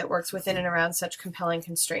creativity that works within and around such compelling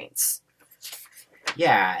constraints.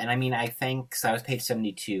 Yeah, and I mean, I think, so I was page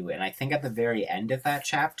 72, and I think at the very end of that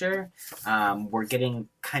chapter, we're getting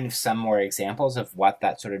kind of some more examples of what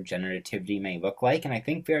that sort of generativity may look like, and I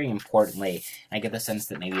think very importantly, I get the sense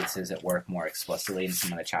that maybe this is at work more explicitly in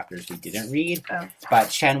some of the chapters we didn't read, but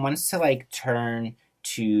Chen wants to, turn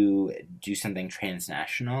to do something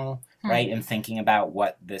transnational, right? And thinking about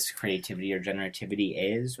what this creativity or generativity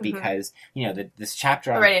is, because, this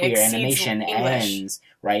chapter on queer animation ends,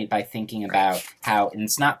 right, by thinking about how, and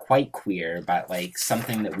it's not quite queer, but,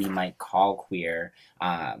 something that we might call queer,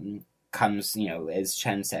 comes, as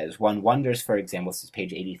Chen says, one wonders, for example, this is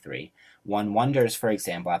page 83, one wonders, for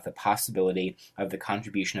example, at the possibility of the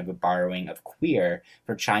contribution of a borrowing of queer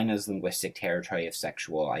for China's linguistic territory of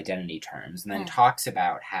sexual identity terms, and then talks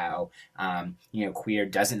about how, queer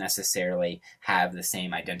doesn't necessarily have the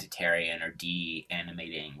same identitarian or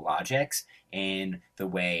de-animating logics in the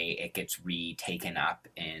way it gets retaken up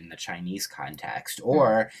in the Chinese context.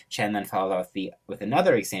 Or Chen then follows up with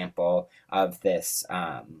another example of this,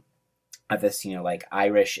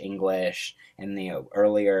 Irish English, and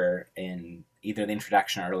earlier in either the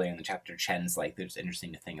introduction or earlier in the chapter, Chen's there's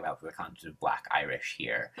interesting to think about the concept of Black Irish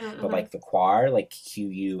here, but the quar,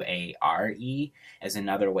 Quare, as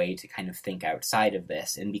another way to kind of think outside of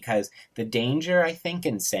this, and because the danger, I think,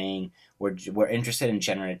 in saying we're interested in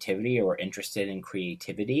generativity or we're interested in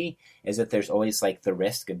creativity is that there's always the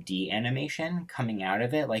risk of de-animation coming out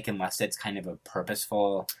of it, unless it's kind of a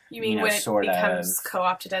purposeful, you mean when it becomes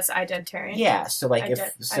co-opted as identitarian? Yeah, so is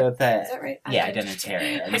that right? Yeah,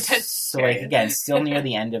 identitarian. So again, still near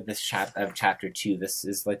the end of this chapter 2, this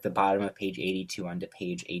is the bottom of page 82 onto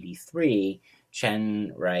page 83.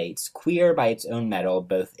 Chen writes, queer by its own metal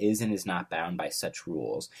both is and is not bound by such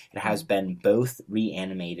rules. It has been both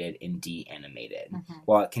reanimated and de-animated.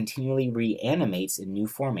 While it continually reanimates in new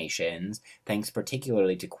formations, thanks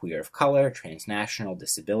particularly to queer of color, transnational,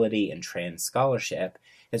 disability, and trans scholarship,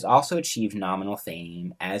 it has also achieved nominal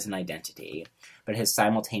fame as an identity, but has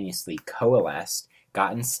simultaneously coalesced,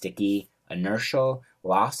 gotten sticky, inertial,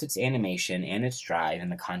 lost its animation and its drive in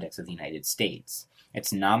the context of the United States.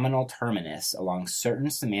 Its nominal terminus along certain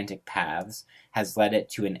semantic paths has led it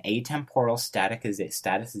to an atemporal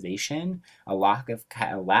staticization, a lack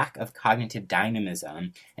of cognitive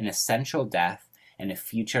dynamism, an essential death, and a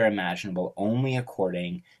future imaginable only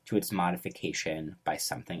according to its modification by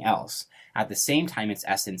something else. At the same time, its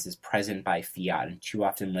essence is present by fiat and too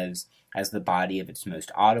often lives as the body of its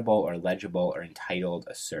most audible or legible or entitled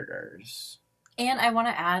asserters. And I want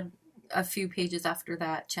to add a few pages after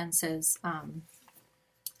that, Chen says,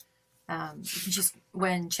 just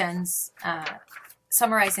when Chen's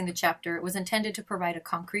summarizing the chapter, it was intended to provide a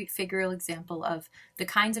concrete figural example of the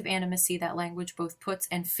kinds of animacy that language both puts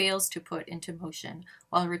and fails to put into motion,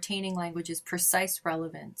 while retaining language's precise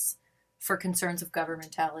relevance for concerns of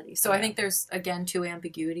governmentality. So I think there's, again, two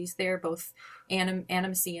ambiguities there, both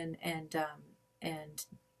animacy and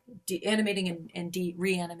animating and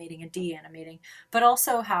reanimating and de-animating, but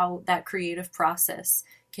also how that creative process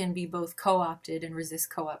can be both co-opted and resist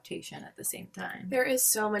co-optation at the same time. There is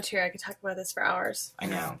so much here. I could talk about this for hours. I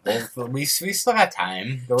know. We still have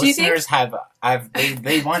time. The listeners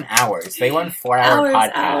they want hours. They want 4-hour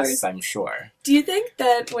podcasts, I'm sure. Do you think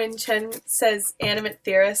that when Chen says animate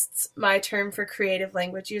theorists, my term for creative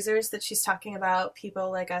language users, that she's talking about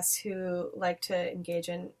people like us who like to engage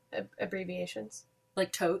in abbreviations?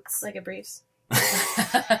 Like totes? Like abbreves?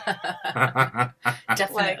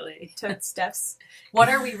 Definitely. Totes, defs. What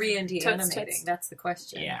are we re-animating? That's the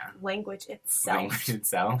question. Yeah. Language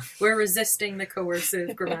itself. We're resisting the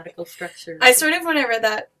coercive grammatical structures. I sort of, when I read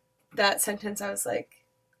that sentence, I was like,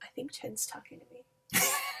 I think Chen's talking to me.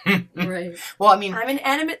 Right. Well, I mean... I'm an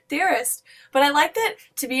animate theorist. But I like that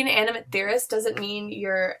to be an animate theorist doesn't mean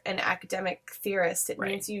you're an academic theorist. It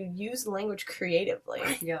means you use language creatively.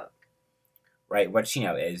 Yeah. Right, which,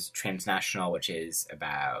 is transnational, which is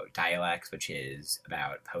about dialects, which is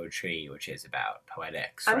about poetry, which is about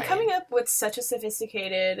poetics, I'm coming up with such a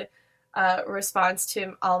sophisticated response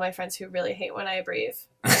to all my friends who really hate when I breathe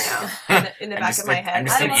right now in the back of my head. I'm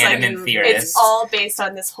just an animate theorist. It's all based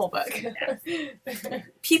on this whole book.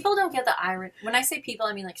 People don't get the irony. When I say people,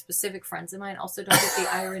 I mean like specific friends of mine also don't get the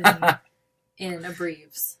irony in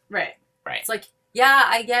abbreves. Right. It's like, yeah,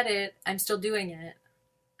 I get it. I'm still doing it.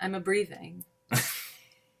 I'm abbreviating.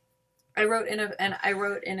 I wrote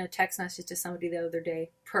in a text message to somebody the other day,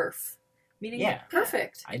 perf, meaning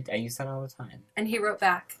perfect. I use that all the time. And he wrote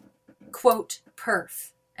back, quote,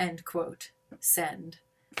 perf, end quote, send.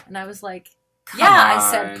 And I was like, I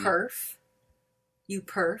said perf. You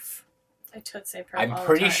perf. I should say perf. I'm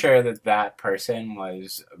pretty sure that person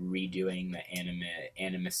was redoing the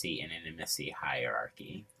animacy and animacy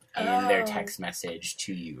hierarchy in their text message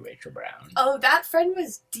to you, Rachel Brown. Oh, that friend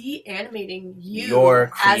was de-animating you your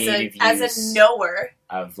creative as a knower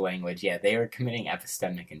of language. Yeah, they were committing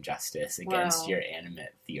epistemic injustice against your animate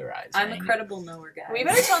theorizing. I'm a credible knower, guy. We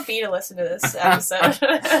better tell B to listen to this episode.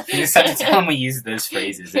 You just have to tell him we use those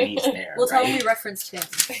phrases and he's there. We'll tell him we referenced him.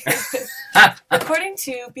 According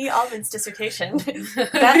to B. Altman's dissertation,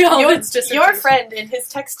 your friend in his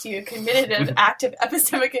text to you committed an act of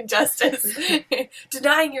epistemic injustice,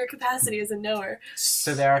 denying your capacity as a knower.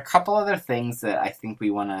 So there are a couple other things that I think we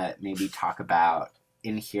want to maybe talk about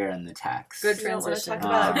in here in the text. Good transition.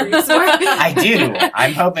 I do.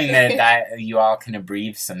 I'm hoping that you all can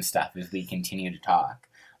abbreviate some stuff as we continue to talk.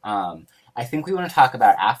 I think we want to talk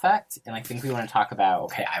about affect, and I think we want to talk about...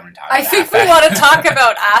 Okay, I want to talk about affect. I think we want to talk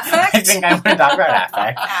about affect. I think I want to talk about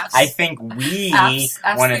affect. I think we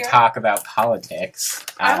want to talk about politics.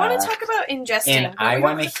 I want to talk about ingesting. And I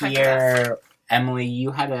want to hear... Emily,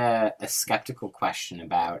 you had a skeptical question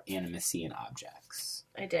about animacy and objects.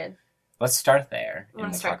 I did. Let's start there, and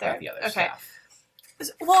we'll talk about the other stuff.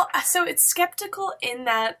 Well, so it's skeptical in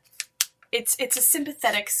that it's a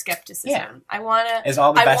sympathetic skepticism. Yeah. I want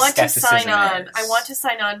to sign on. I want to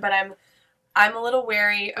sign on, but I'm a little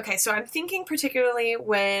wary. Okay, so I'm thinking particularly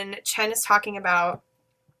when Chen is talking about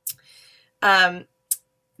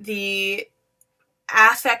the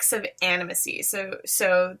affects of animacy.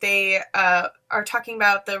 So they are talking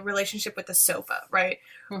about the relationship with the sofa, right?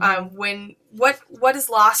 Mm-hmm. When what is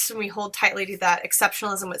lost when we hold tightly to that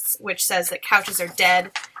exceptionalism, which says that couches are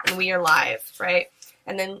dead and we are live, right?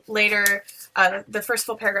 And then later, the first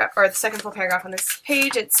full paragraph or the second full paragraph on this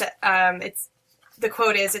page, it's the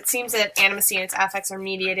quote is, "It seems that animacy and its affects are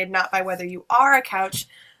mediated not by whether you are a couch,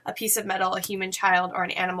 a piece of metal, a human child, or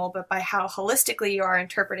an animal, but by how holistically you are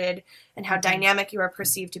interpreted and how dynamic you are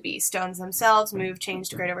perceived to be. Stones themselves move, change,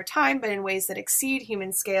 degrade over time, but in ways that exceed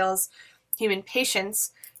human scales. Human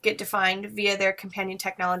patients get defined via their companion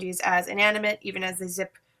technologies as inanimate, even as they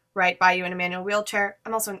zip right by you in a manual wheelchair."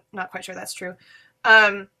 I'm also not quite sure that's true.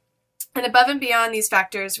 And above and beyond these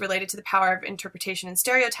factors related to the power of interpretation and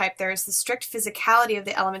stereotype, there is the strict physicality of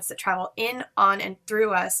the elements that travel in, on, and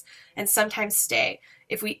through us, and sometimes stay.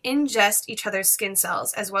 If we ingest each other's skin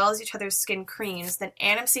cells, as well as each other's skin creams, then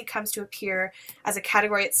animacy comes to appear as a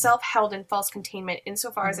category itself held in false containment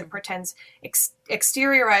insofar as it portends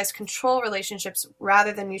exteriorized control relationships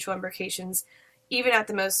rather than mutual imbrications, even at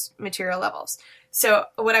the most material levels. So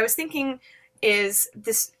what I was thinking is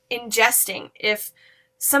this ingesting. If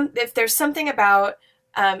there's something about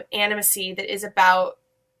animacy that is about,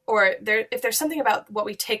 if there's something about what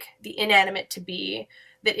we take the inanimate to be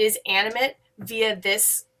that is animate via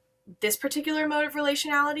this particular mode of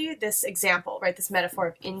relationality, this example, right, this metaphor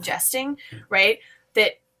of ingesting, right,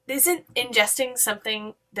 that isn't ingesting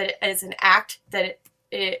something that is an act that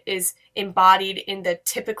it is embodied in the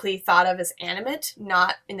typically thought of as animate,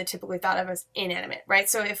 not in the typically thought of as inanimate, right?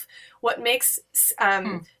 So if what makes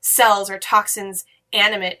cells or toxins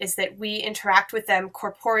animate is that we interact with them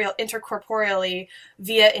intercorporeally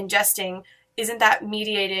via ingesting, isn't that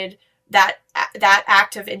mediated, that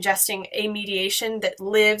act of ingesting a mediation that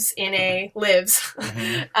lives in a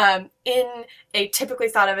typically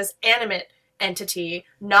thought of as animate entity,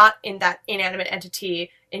 not in that inanimate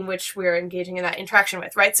entity in which we're engaging in that interaction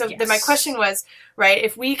with, right? So then my question was, right,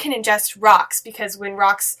 if we can ingest rocks, because when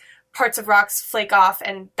parts of rocks flake off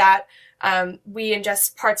and that we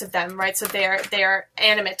ingest parts of them, right? So they are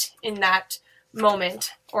animate in that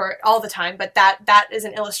moment or all the time, but that is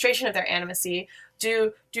an illustration of their animacy.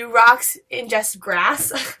 do rocks ingest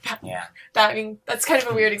grass? Yeah. That's kind of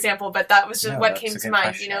a weird example, but that was just what came to mind.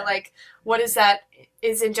 Question. You know, like, what is that?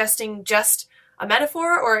 Is ingesting just a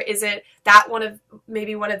metaphor, or is it that one of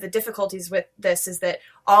the difficulties with this is that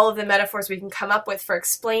all of the metaphors we can come up with for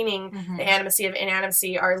explaining the animacy of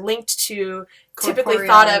inanimacy are linked to typically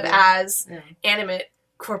thought of as animate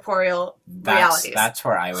corporeal realities. That's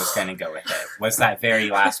where I was going to go with it, was that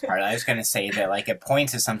very last part. I was going to say that, like, it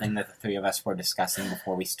points to something that the three of us were discussing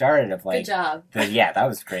before we started of, like... Good job. That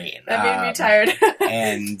was great. That made me tired.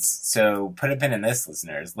 And so, put a pin in this,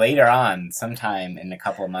 listeners. Later on, sometime in a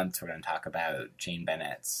couple of months, we're going to talk about Jane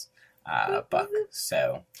Bennett's book.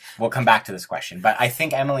 So, we'll come back to this question. But I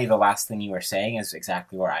think, Emily, the last thing you were saying is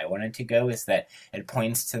exactly where I wanted to go, is that it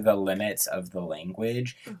points to the limits of the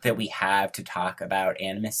language that we have to talk about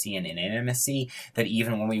animacy and inanimacy, that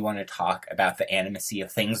even when we want to talk about the animacy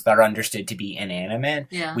of things that are understood to be inanimate,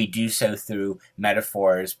 we do so through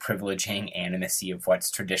metaphors privileging animacy of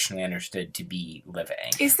what's traditionally understood to be living.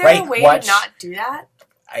 Is there a way to not do that?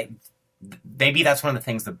 Maybe that's one of the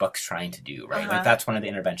things the book's trying to do, right? Like, that's one of the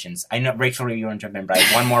interventions. I know, Rachel, you want to jump in, but I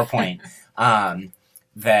have one more point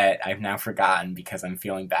that I've now forgotten because I'm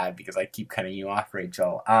feeling bad because I keep cutting you off,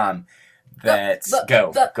 Rachel. Go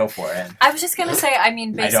for it. I was just going to say, I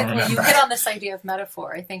mean, basically, you hit on this idea of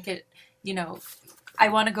metaphor. I think it, I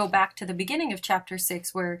want to go back to the beginning of chapter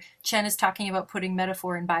 6 where Chen is talking about putting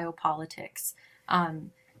metaphor in biopolitics.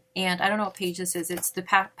 And I don't know what page this is. It's the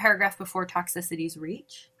paragraph before toxicity's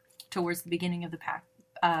reach, towards the beginning of the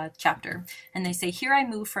chapter. And they say, here I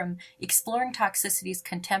move from exploring toxicity's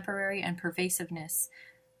contemporary and pervasiveness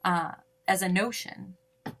as a notion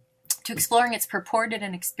to exploring its purported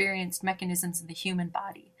and experienced mechanisms in the human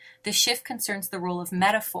body. This shift concerns the role of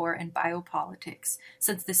metaphor in biopolitics,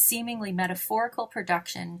 since the seemingly metaphorical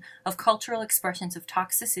production of cultural expressions of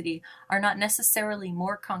toxicity are not necessarily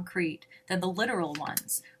more concrete than the literal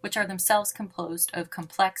ones, which are themselves composed of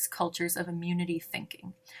complex cultures of immunity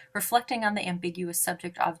thinking. Reflecting on the ambiguous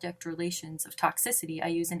subject-object relations of toxicity, I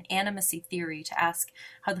use an animacy theory to ask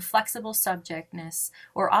how the flexible subjectness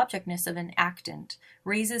or objectness of an actant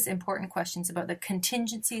raises important questions about the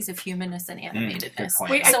contingencies of humanness and animatedness.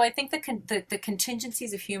 So I think the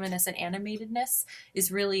contingencies of humanness and animatedness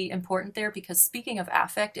is really important there, because speaking of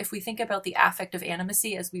affect, if we think about the affect of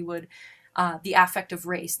animacy as we would the affect of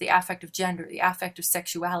race, the affect of gender, the affect of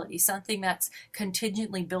sexuality, something that's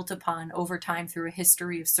contingently built upon over time through a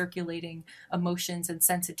history of circulating emotions and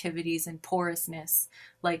sensitivities and porousness,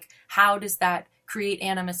 like, how does that create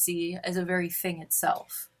animacy as a very thing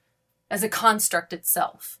itself, as a construct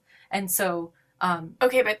itself? And so...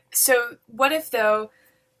 okay, but so what if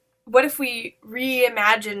we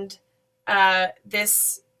reimagined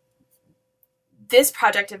this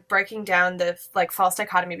project of breaking down the, like, false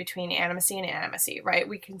dichotomy between animacy and animacy, right?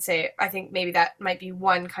 We can say, I think maybe that might be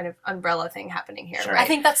one kind of umbrella thing happening here, sure. Right? I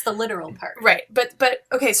think that's the literal part. Right, but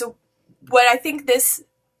okay, so what I think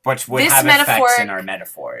which would have effects in our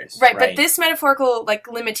metaphors. Right, but this metaphorical, like,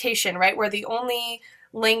 limitation, right, where the only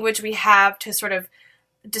language we have to sort of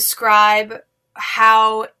describe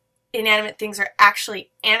how inanimate things are actually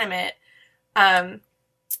animate,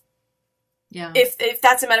 if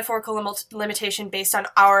that's a metaphorical limitation based on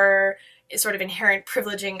our sort of inherent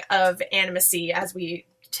privileging of animacy as we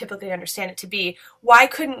typically understand it to be, why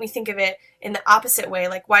couldn't we think of it in the opposite way?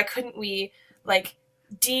 Like, why couldn't we, like,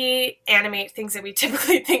 de-animate things that we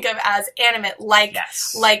typically think of as animate, like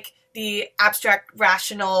the abstract,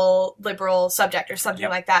 rational, liberal subject or something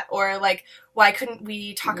like that? Or, like, why couldn't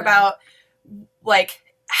we talk about, like,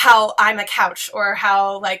 how I'm a couch or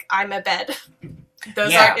how, like, I'm a bed?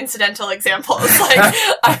 Those aren't incidental examples. Like,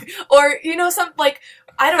 or, some, like,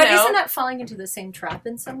 I don't know. But isn't that falling into the same trap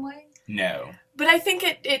in some way? No. But I think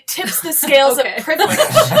it tips the scales of privilege.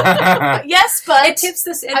 Yes, but... It tips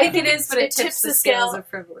the... I think it is, but it tips the scales of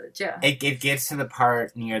privilege, yeah. It gets to the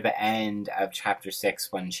part near the end of chapter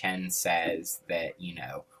 6 when Chen says that,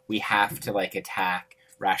 we have to, like, attack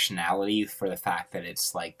rationality for the fact that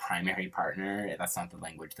it's, like, primary partner, that's not the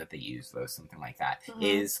language that they use, though, something like that,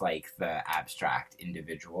 is, like, the abstract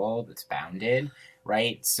individual that's bounded,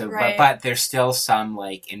 right? So, but there's still some,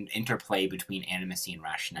 like, interplay between animacy and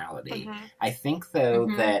rationality. I think, though,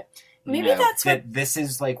 that Maybe that's that this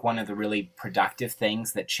is like one of the really productive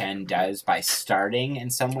things that Chen does by starting in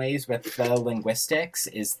some ways with the linguistics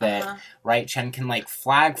is that right, Chen can like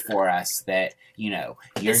flag for us that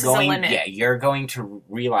you're going to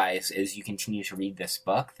realize as you continue to read this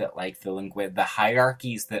book that like the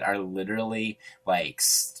hierarchies that are literally like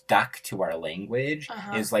stuck to our language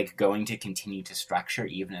is like going to continue to structure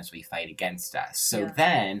even as we fight against us. So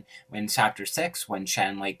then in chapter 6 when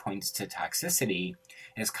Chen like points to toxicity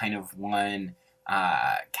is kind of one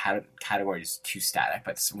category is too static,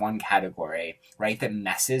 but it's one category, right, that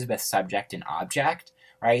messes with subject and object,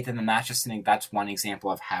 right? Then that's one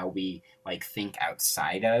example of how we like think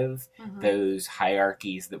outside of those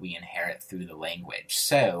hierarchies that we inherit through the language.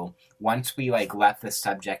 So once we like let the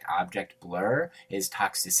subject object blur, is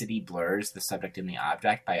toxicity blurs the subject and the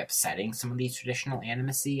object by upsetting some of these traditional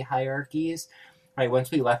animacy hierarchies. Right,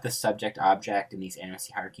 once we let the subject-object and these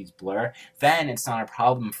animacy hierarchies blur, then it's not a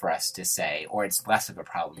problem for us to say, or it's less of a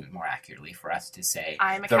problem, more accurately, for us to say,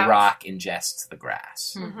 the rock ingests the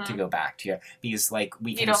grass. To go back to because like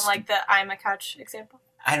we can... You don't like the I'm a couch example?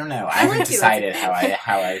 I don't know. I haven't decided how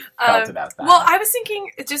I felt about that. Well, I was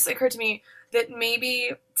thinking, it just occurred to me that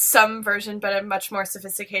maybe some version, but a much more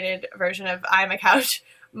sophisticated version of I'm a couch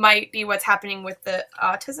might be what's happening with the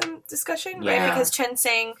autism discussion, right? Because Chen's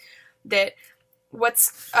saying that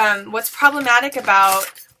what's problematic about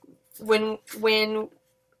what's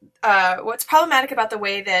problematic about the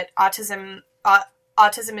way that autism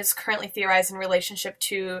is currently theorized in relationship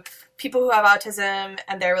to people who have autism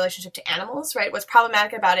and their relationship to animals, right? What's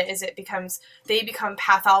problematic about it is they become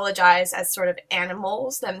pathologized as sort of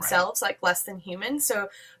animals themselves, like less than human. So,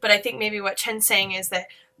 but I think maybe what Chen's saying is that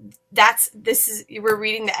we're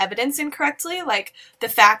reading the evidence incorrectly, like the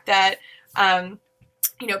fact that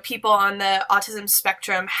people on the autism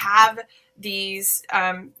spectrum have these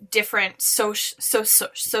different sociality,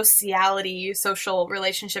 social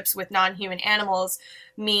relationships with non-human animals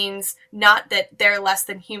means not that they're less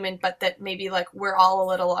than human, but that maybe like we're all a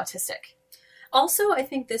little autistic. Also, I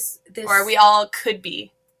think this or we all could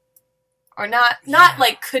be, or not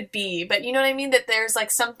like could be, but you know what I mean? That there's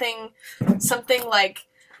like something like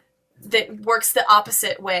that works the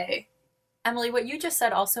opposite way. Emily, what you just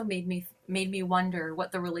said also made me wonder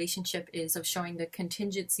what the relationship is of showing the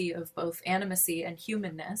contingency of both animacy and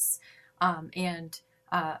humanness, and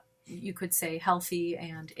you could say healthy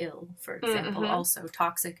and ill, for example, also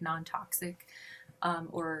toxic, non-toxic,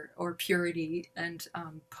 or purity and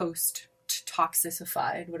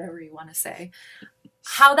post-toxicified, whatever you want to say.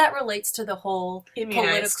 How that relates to the whole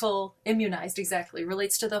immunized, exactly,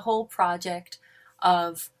 relates to the whole project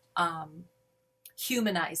of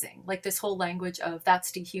humanizing, like this whole language of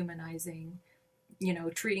that's dehumanizing,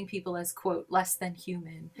 treating people as, quote, less than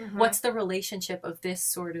human. What's the relationship of this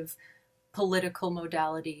sort of political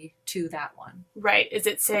modality to that one? Right. Is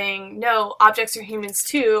it saying, no, objects are humans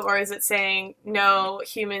too, or is it saying, no,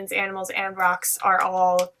 humans, animals, and rocks are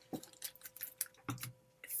all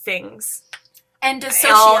things? And does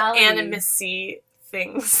sociality... animacy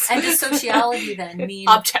things. And does sociality then mean...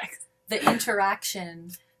 objects. The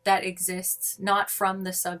interaction that exists not from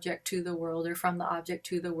the subject to the world or from the object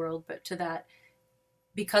to the world, but to that,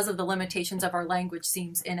 because of the limitations of our language,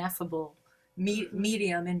 seems ineffable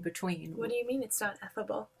medium in between. What do you mean it's not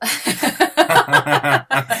effable?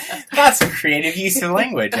 That's a creative use of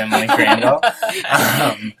language, Emily Crandall.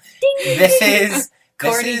 This is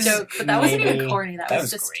corny joke, but that wasn't even corny. That was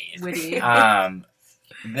just great. Witty.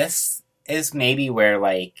 This is maybe where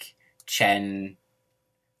like Chen...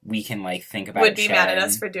 we can like think about would be Chen. Mad at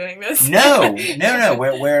us for doing this. No.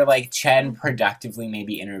 Where like Chen productively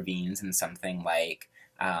maybe intervenes in something like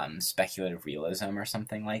speculative realism or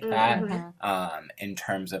something like that. In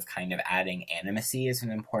terms of kind of adding animacy is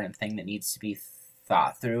an important thing that needs to be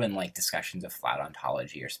thought through in like discussions of flat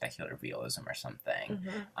ontology or speculative realism or something.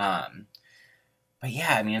 But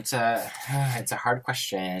yeah, I mean it's a hard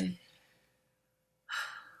question.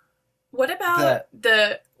 What about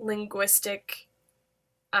the linguistic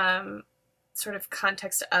sort of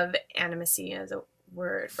context of animacy as a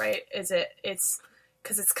word, right? It's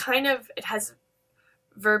because it's kind of, it has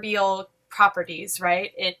verbial properties,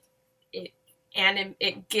 right? It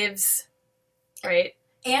gives, right?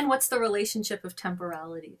 And what's the relationship of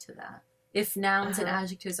temporality to that? If nouns and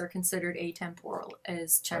adjectives are considered atemporal,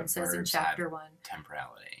 as Chen says in chapter 1.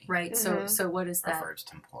 Temporality. Right, so what is that? Verbs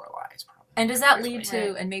temporalize, probably. And does that lead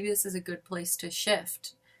to, and maybe this is a good place to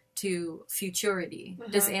shift, to futurity?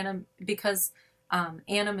 Does because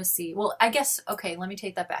animacy, well, I guess, okay, let me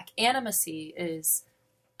take that back. Animacy is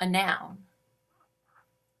a noun.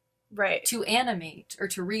 Right. To animate, or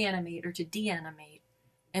to reanimate, or to deanimate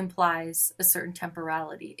implies a certain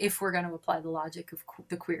temporality, if we're going to apply the logic of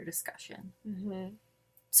the queer discussion. Mm-hmm.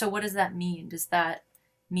 So what does that mean? Does that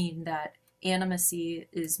mean that animacy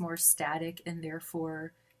is more static and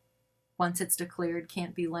therefore once it's declared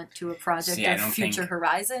can't be lent to a project of future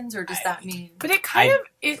horizons, or does that mean... But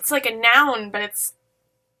it's like a noun, but it's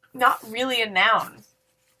not really a noun.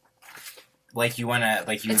 Like you want to,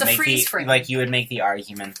 like you it's would a make freeze the, frame. like you would make the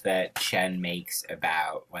argument that Chen makes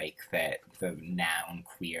about like that the noun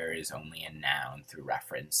queer is only a noun through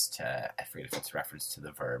reference to, I forget if it's reference to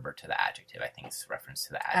the verb or to the adjective. I think it's reference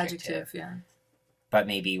to the adjective. Yeah. But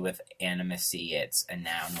maybe with animacy, it's a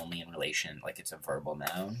noun only in relation, like it's a verbal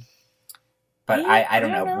noun. But I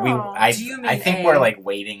don't know. I think we're like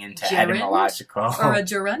wading into gerund etymological or a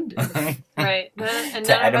gerund, right?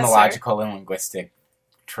 To etymological and linguistic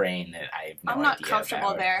train that I have no idea I'm not comfortable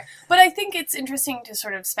about. there. But I think it's interesting to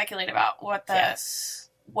sort of speculate about what the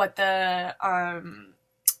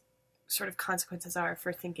sort of consequences are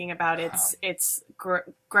for thinking about its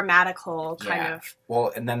grammatical kind of.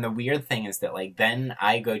 Well, and then the weird thing is that like then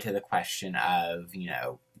I go to the question of, you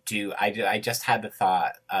know, I just had the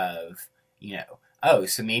thought of, you know,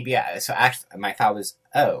 so actually my thought was,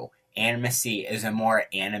 animacy is a more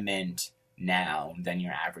animate noun than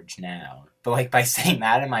your average noun. But like by saying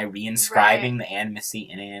that, am I reinscribing the animacy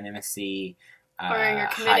in animacy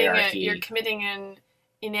hierarchy? You're committing an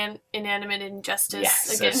inanimate injustice.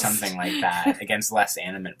 Yes, against... or something like that against less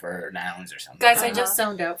animate nouns or something. Guys, I just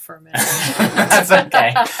zoned out for a minute. That's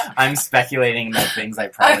okay. I'm speculating about things I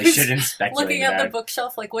probably shouldn't speculate looking about. at the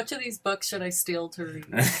bookshelf, like, which of these books should I steal to read?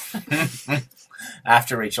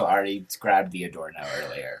 After Rachel already grabbed the Adorno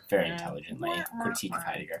earlier, very intelligently, critique of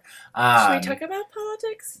Heidegger. Should we talk about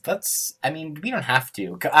politics? We don't have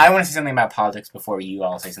to. I want to say something about politics before you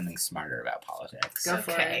all say something smarter about politics. Go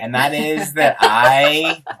for it. And that is that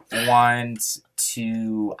I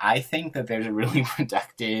think that there's a really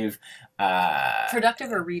productive...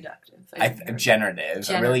 productive or reductive? Generative.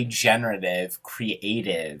 A really generative,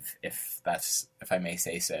 creative, if I may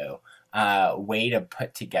say so, way to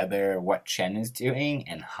put together what Chen is doing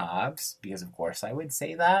and Hobbes, because of course I would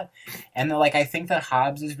say that. And I think that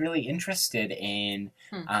Hobbes is really interested in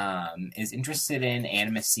animacy.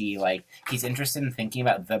 Like, he's interested in thinking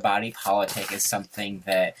about the body politic as something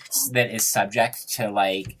that is subject to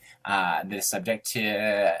that is subject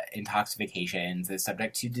to intoxications, that is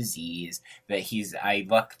subject to disease, that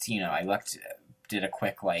did a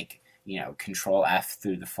quick Control F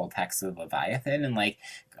through the full text of Leviathan, and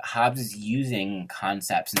Hobbes is using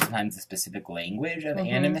concepts and sometimes the specific language of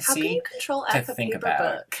animacy. How can you Control F to a think paper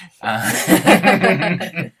about. book?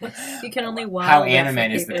 You can only how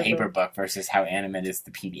animate is the paper book versus how animate is the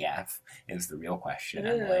PDF is the real question.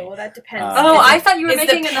 Well, that depends. I thought you were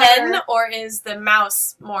making the another... pen or is the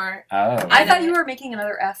mouse more? I thought you were making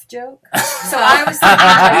another F joke. So I was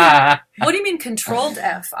thinking, what do you mean controlled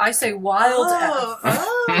F? I say wild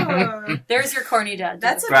F. There's your corny dad joke.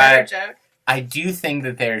 That's a better joke. I do think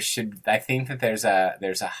that there's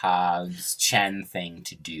a Hobbes Chen thing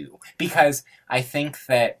to do, because I think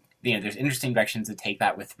that there's interesting directions to take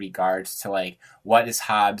that with regards to what is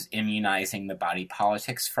Hobbes immunizing the body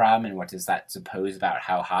politics from, and what does that suppose about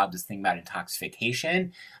how Hobbes is thinking about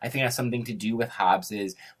intoxication. I think it has something to do with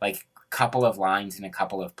Hobbes's couple of lines in a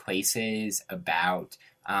couple of places about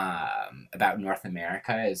North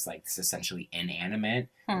America as this essentially inanimate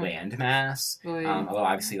landmass. Although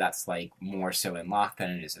obviously that's more so in Locke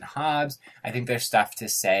than it is in Hobbes. I think there's stuff to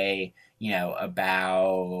say,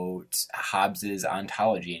 about Hobbes's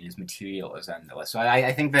ontology and his materialism. So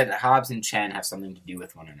I think that Hobbes and Chen have something to do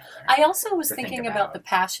with one another. I also was thinking about the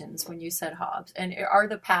passions when you said Hobbes, and are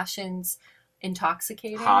the passions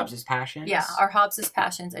intoxicating? Hobbes's passions? Yeah, are Hobbes's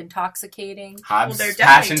passions intoxicating? Hobbes' they're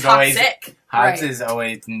definitely toxic.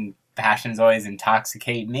 Passions always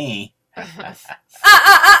intoxicate me.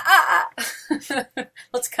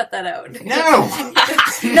 Let's cut that out. No!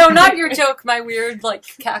 No, not your joke, my weird,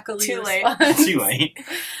 cackly Too late. Too late.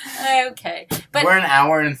 Okay. But we're an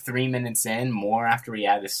hour and 3 minutes in, more after we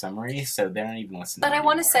add a summary, so they don't even listen to But I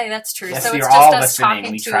want to say that's true. Yes, so you're it's just all us listening.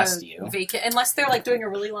 talking We to trust you. vacant, unless they're doing a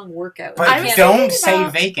really long workout. But don't say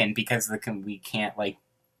vacant, because we can't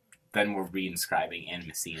then we're reinscribing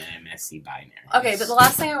animacy and animacy binary. Okay, but the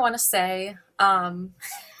last thing I want to say,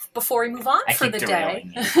 before we move on for the day,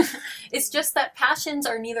 it's just that passions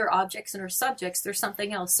are neither objects nor subjects, they're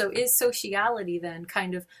something else. So is sociality then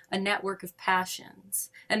kind of a network of passions?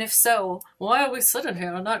 And if so, why are we sitting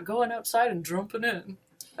here and not going outside and jumping in?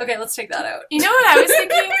 Okay, let's take that out. You know what I was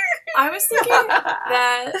thinking? I was thinking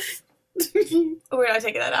that... We're not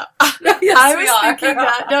taking that out. Yes, I was thinking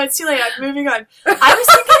that... No, it's too late. I'm moving on. I was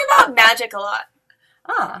thinking about magic a lot.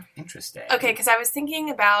 Ah. Interesting. Okay, because I was thinking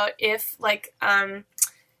about if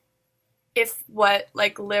what,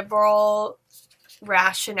 like, liberal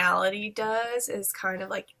rationality does is kind of,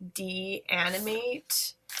 like,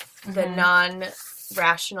 de-animate the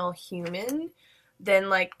non-rational human, then,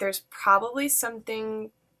 like, there's probably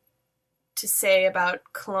something to say about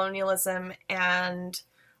colonialism and,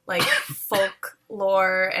 like,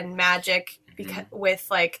 folklore and magic with,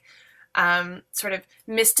 like, sort of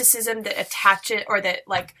mysticism that attaches or that,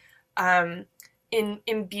 like,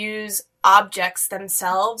 imbues objects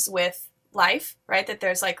themselves with life, right? That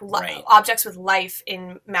there's, like, objects with life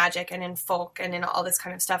in magic and in folk and in all this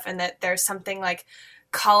kind of stuff, and that there's something, like,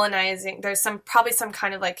 colonizing. There's probably some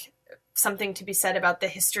kind of, like, something to be said about the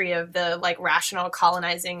history of the, like, rational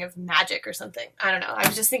colonizing of magic or something. I don't know. I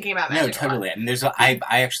was just thinking about magic. No, totally. And I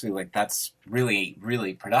actually, like, that's really,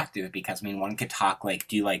 really productive because, I mean, one could talk, like,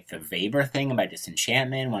 do, like, the Weber thing about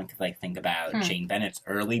disenchantment. One could, like, think about Jane Bennett's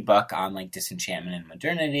early book on, like, disenchantment and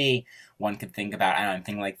modernity. One could think about, I don't know,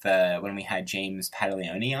 think, like, when we had James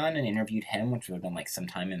Pataglione on and interviewed him, which would have been, like,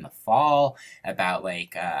 sometime in the fall, about,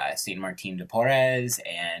 like, St. Martin de Porres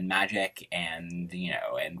and magic and, you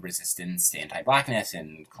know, and resistance to anti-blackness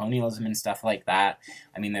and colonialism and stuff like that.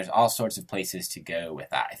 I mean, there's all sorts of places to go with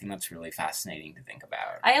that. I think that's really fascinating to think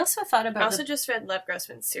about. I also thought about... I also just read Lev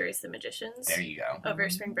Grossman's series, The Magicians. There you go. Over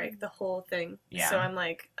spring break, the whole thing. Yeah. So I'm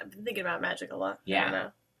like, I've been thinking about magic a lot. Yeah. I don't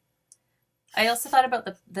know. I also thought about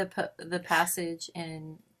the passage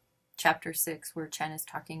in chapter 6 where Chen is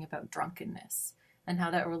talking about drunkenness and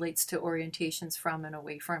how that relates to orientations from and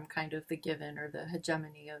away from kind of the given or the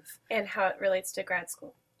hegemony of... And how it relates to grad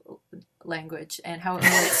school. Language and how it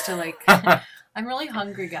relates to, like... I'm really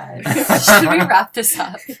hungry, guys. Should we wrap this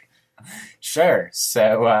up? Sure.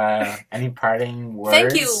 So, any parting words?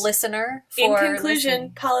 Thank you, listener, for In conclusion,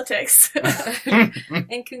 listening. politics.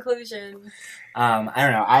 In conclusion... I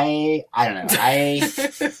don't know. I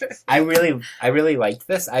really liked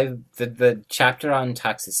this. The chapter on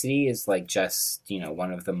toxicity is, like, just, you know,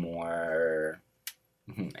 one of the more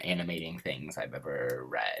animating things I've ever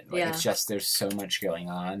read. Like, it's just, there's so much going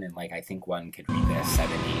on, and, like, I think one could read this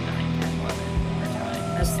 7, 8, 9, 10, 11 more times.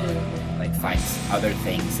 Absolutely. And, like, find other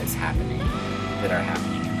things that are happening in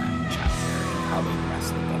that chapter, and probably the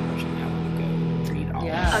rest of the book, which I will go read all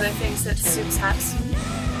of. Other things that Soups has.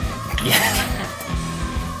 Yeah.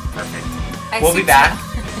 Perfect. We'll be back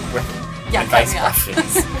with advice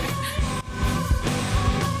questions.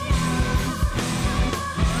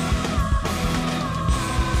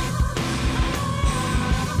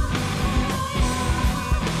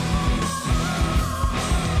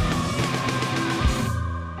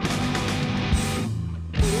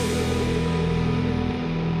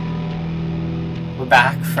 We're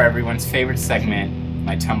back for everyone's favorite segment,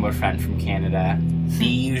 my Tumblr friend from Canada. He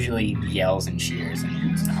usually yells and cheers and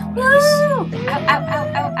hoots and hollers. Woo! Ow, ow,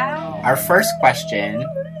 ow, ow, ow. Our first question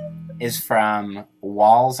is from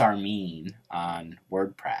Walls Are Mean on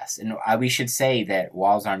WordPress. And we should say that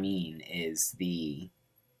Walls Are Mean is the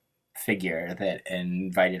figure that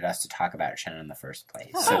invited us to talk about Chen in the first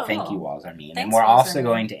place. So thank you, Walls Are Mean. Thanks, and we're Walls also Are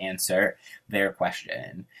going Mean. to answer their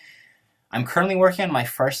question. I'm currently working on my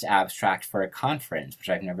first abstract for a conference, which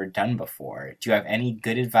I've never done before. Do you have any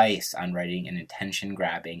good advice on writing an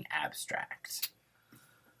attention-grabbing abstract?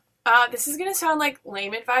 This is going to sound like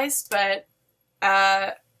lame advice, but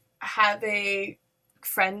have a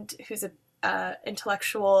friend who's a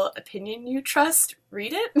intellectual opinion you trust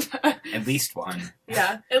read it. At least one.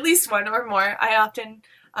 Yeah, at least one or more. I often...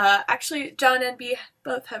 actually, John and B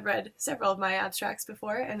both have read several of my abstracts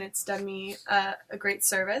before, and it's done me a great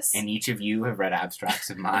service. And each of you have read abstracts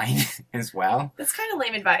of mine as well. That's kind of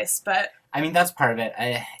lame advice, but... I mean, that's part of it.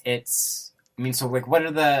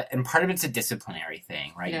 And part of it's a disciplinary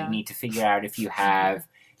thing, right? Yeah. You need to figure out if you have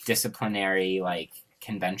disciplinary, like,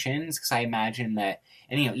 conventions, because I imagine that,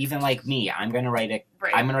 and, you know, even like me, I'm going to write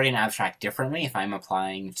an abstract differently if I'm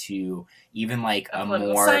applying to even, like, a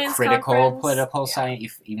more critical political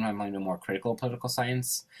science, even if I'm going to a more critical political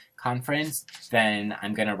science conference, then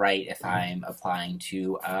I'm going to write if I'm applying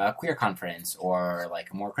to a queer conference, or,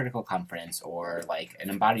 like, a more critical conference, or, like, an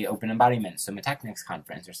open embodiment, Somatechnics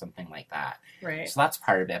conference, or something like that. Right. So that's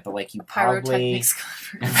part of it, but, like, you probably... Pyrotechnics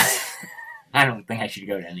conference. I don't think I should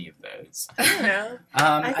go to any of those. I don't know.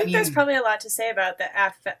 I think there's probably a lot to say about the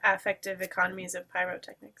affective economies of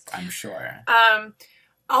pyrotechnics. I'm sure.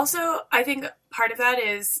 Also, I think part of that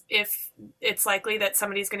is if it's likely that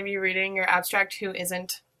somebody's going to be reading your abstract who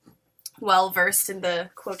isn't well versed in the,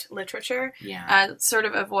 quote, literature. Yeah. Sort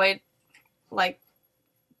of avoid, like,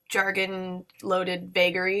 jargon-loaded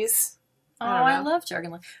vagaries. I love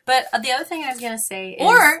jargon. But the other thing I was going to say is...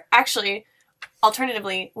 Or, actually...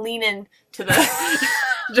 alternatively, lean in to the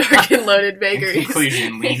jargon-loaded vagaries. In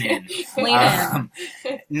conclusion, lean in. Lean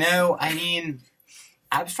in. No, I mean,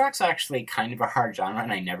 abstract's actually kind of a hard genre,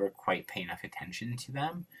 and I never quite pay enough attention to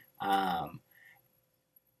them. I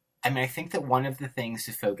mean, I think that one of the things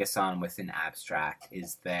to focus on with an abstract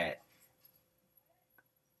is that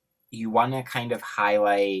you want to kind of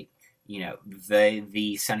highlight,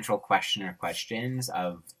 the central question or questions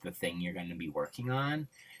of the thing you're going to be working on.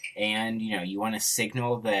 And, you want to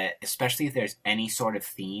signal that, especially if there's any sort of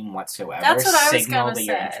theme whatsoever, That's what I was signal gonna that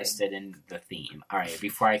you're say. interested in the theme. All right,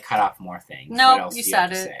 before I cut off more things. what No, else you do you have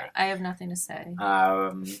said to it. say? I have nothing to say.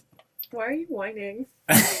 Why are you whining?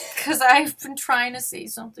 Because I've been trying to say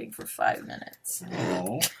something for 5 minutes.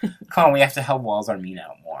 No. Come on, we have to help Walls Armin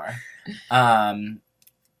out more.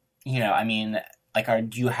 I mean, like, what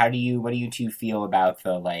do you two feel about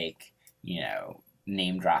the,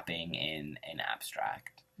 name dropping in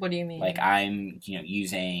abstract? What do you mean? Like, I'm,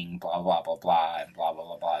 using blah, blah, blah, blah, and blah, blah,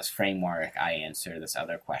 blah, blah as framework. I answer this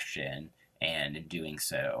other question, and in doing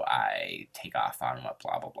so, I take off on what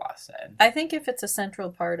blah, blah, blah said. I think if it's a central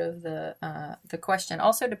part of the question,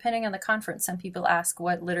 also depending on the conference, some people ask,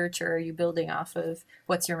 what literature are you building off of?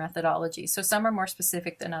 What's your methodology? So some are more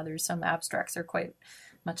specific than others. Some abstracts are quite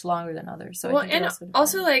much longer than others. So I think it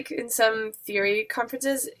also like in some theory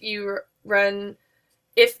conferences, you run,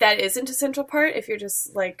 if that isn't a central part, if you're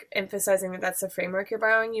just like emphasizing that that's the framework you're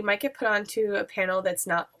borrowing, you might get put onto a panel that's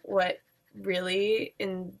not what really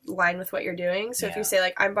in line with what you're doing. So if you say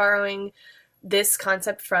like, I'm borrowing this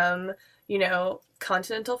concept from,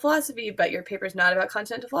 continental philosophy, but your paper's not about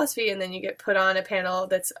continental philosophy, and then you get put on a panel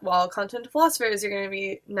that's all continental philosophers, you're going to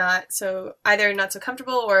be either not so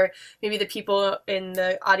comfortable, or maybe the people in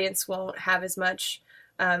the audience won't have as much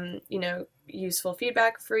useful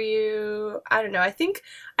feedback for you. I don't know. I think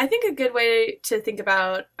a good way to think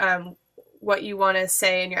about what you want to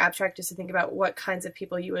say in your abstract is to think about what kinds of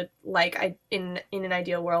people you would like in an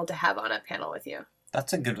ideal world to have on a panel with you.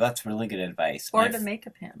 That's really good advice. Or to make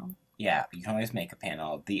a panel. Yeah, you can always make a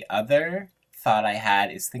panel. The other thought I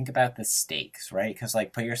had is think about the stakes, right? Because,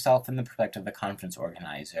 put yourself in the perspective of the conference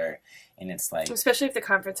organizer, and it's like... Especially if the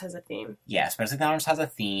conference has a theme. Yeah, especially if the conference has a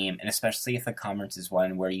theme, and especially if the conference is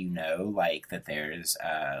one where that there's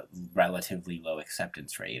a relatively low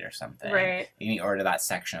acceptance rate or something. Right. Or to that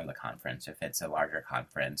section of the conference, if it's a larger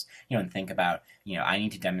conference. And think about, I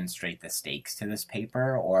need to demonstrate the stakes to this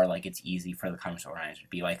paper, or, it's easy for the conference organizer to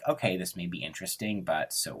be like, okay, this may be interesting,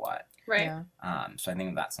 but so what? Right. Yeah. So I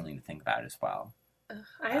think that's something to think about as well.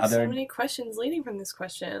 I have so many questions leading from this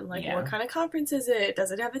question. What kind of conference is it?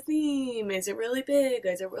 Does it have a theme? Is it really big?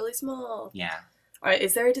 Is it really small? Yeah.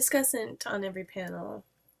 Is there a discussant on every panel?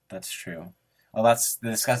 That's true. Well, that's the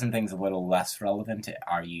discussant thing's a little less relevant to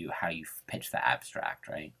how you pitch the abstract,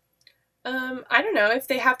 right? I don't know. If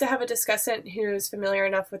they have to have a discussant who's familiar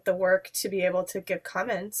enough with the work to be able to give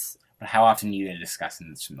comments. But how often do you get a discussant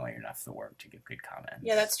that's familiar enough with the work to give good comments?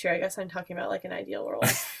 Yeah, that's true. I guess I'm talking about an ideal world.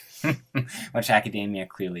 Which academia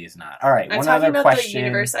clearly is not. All right, I'm one talking other about question. The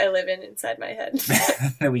universe I live in inside my head.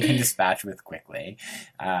 That we can dispatch with quickly.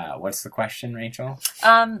 What's the question, Rachel?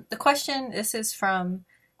 The question, this is from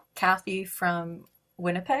Kathy from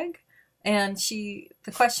Winnipeg, and the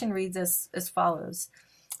question reads as follows.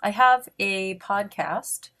 I have a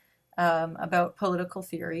podcast about political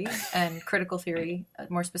theory and critical theory,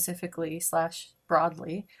 more specifically /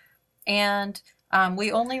 broadly. And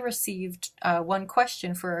we only received one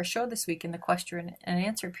question for our show this week in the question and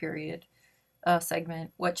answer period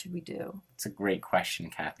segment. What should we do? It's a great question,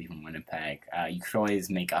 Kathy from Winnipeg. You could always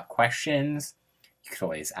make up questions. You could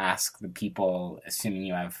always ask the people, assuming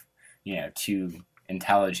you have, two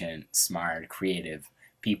intelligent, smart, creative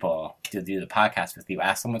people to do the podcast with you.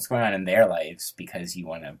 Ask them what's going on in their lives because you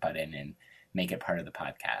want to butt in and make it part of the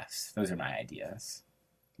podcast. Those are my ideas.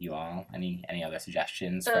 You all, any other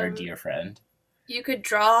suggestions for our dear friend? You could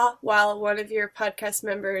draw while one of your podcast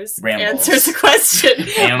members Rambles. answers a question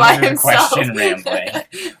by himself.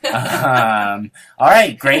 All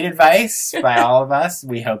right, great advice by all of us.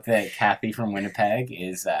 We hope that Kathy from Winnipeg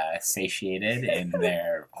is satiated in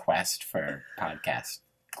their quest for podcast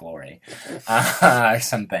glory or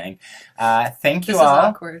something. Thank you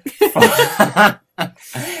all. This is awkward.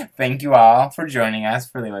 Thank you all for joining us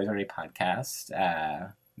for the Always Ready podcast.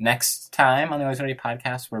 Next time on the Always Ready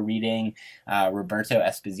podcast, we're reading Roberto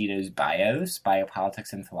Esposito's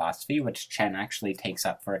Biopolitics and Philosophy, which Chen actually takes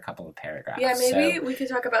up for a couple of paragraphs. Yeah, maybe we could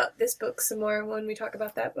talk about this book some more when we talk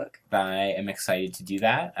about that book. I am excited to do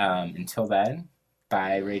that. Until then,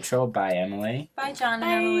 bye Rachel, bye Emily. Bye John and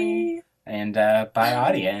Emily. And bye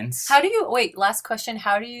audience. Last question,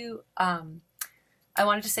 I I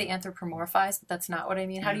wanted to say anthropomorphize, but that's not what I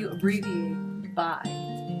mean. How do you abbreviate bi?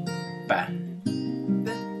 Bah.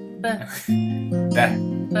 Bah.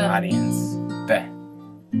 Bah. Audience. Bah.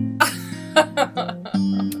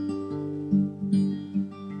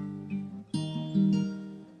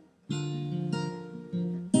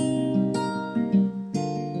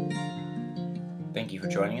 Thank you for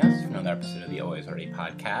joining us for another episode of the Always Already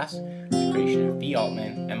podcast. It's a creation of B.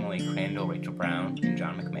 Altman, Emily Crandall, Rachel Brown, and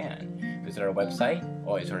John McMahon. Visit our website,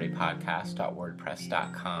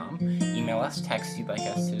 alwaysalreadypodcast.wordpress.com. Email us texts you'd like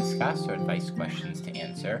us to discuss or advice questions to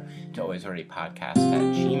answer to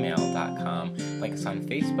alwaysalreadypodcast@gmail.com. Like us on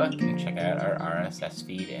Facebook and check out our RSS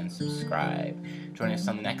feed and subscribe. Join us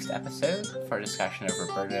on the next episode for a discussion of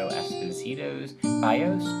Roberto Esposito's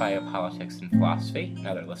Bios, Biopolitics, and Philosophy,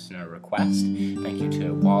 another listener request. Thank you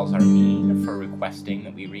to Walls Armin for requesting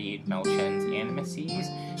that we read Mel Chen's Animacies,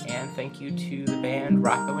 and thank you to the band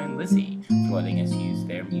Rocco and Lizzie for letting us use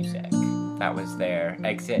their music. That was their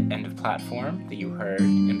exit end of platform that you heard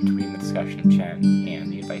in between the discussion of Chen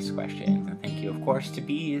and the advice questions. And thank you, of course, to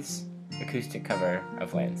Bee's acoustic cover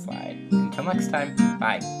of Landslide. Until next time,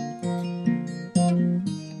 bye.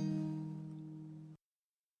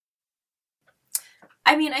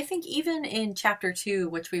 I mean, I think even in chapter 2,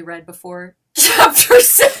 which we read before chapter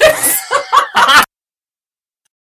 6...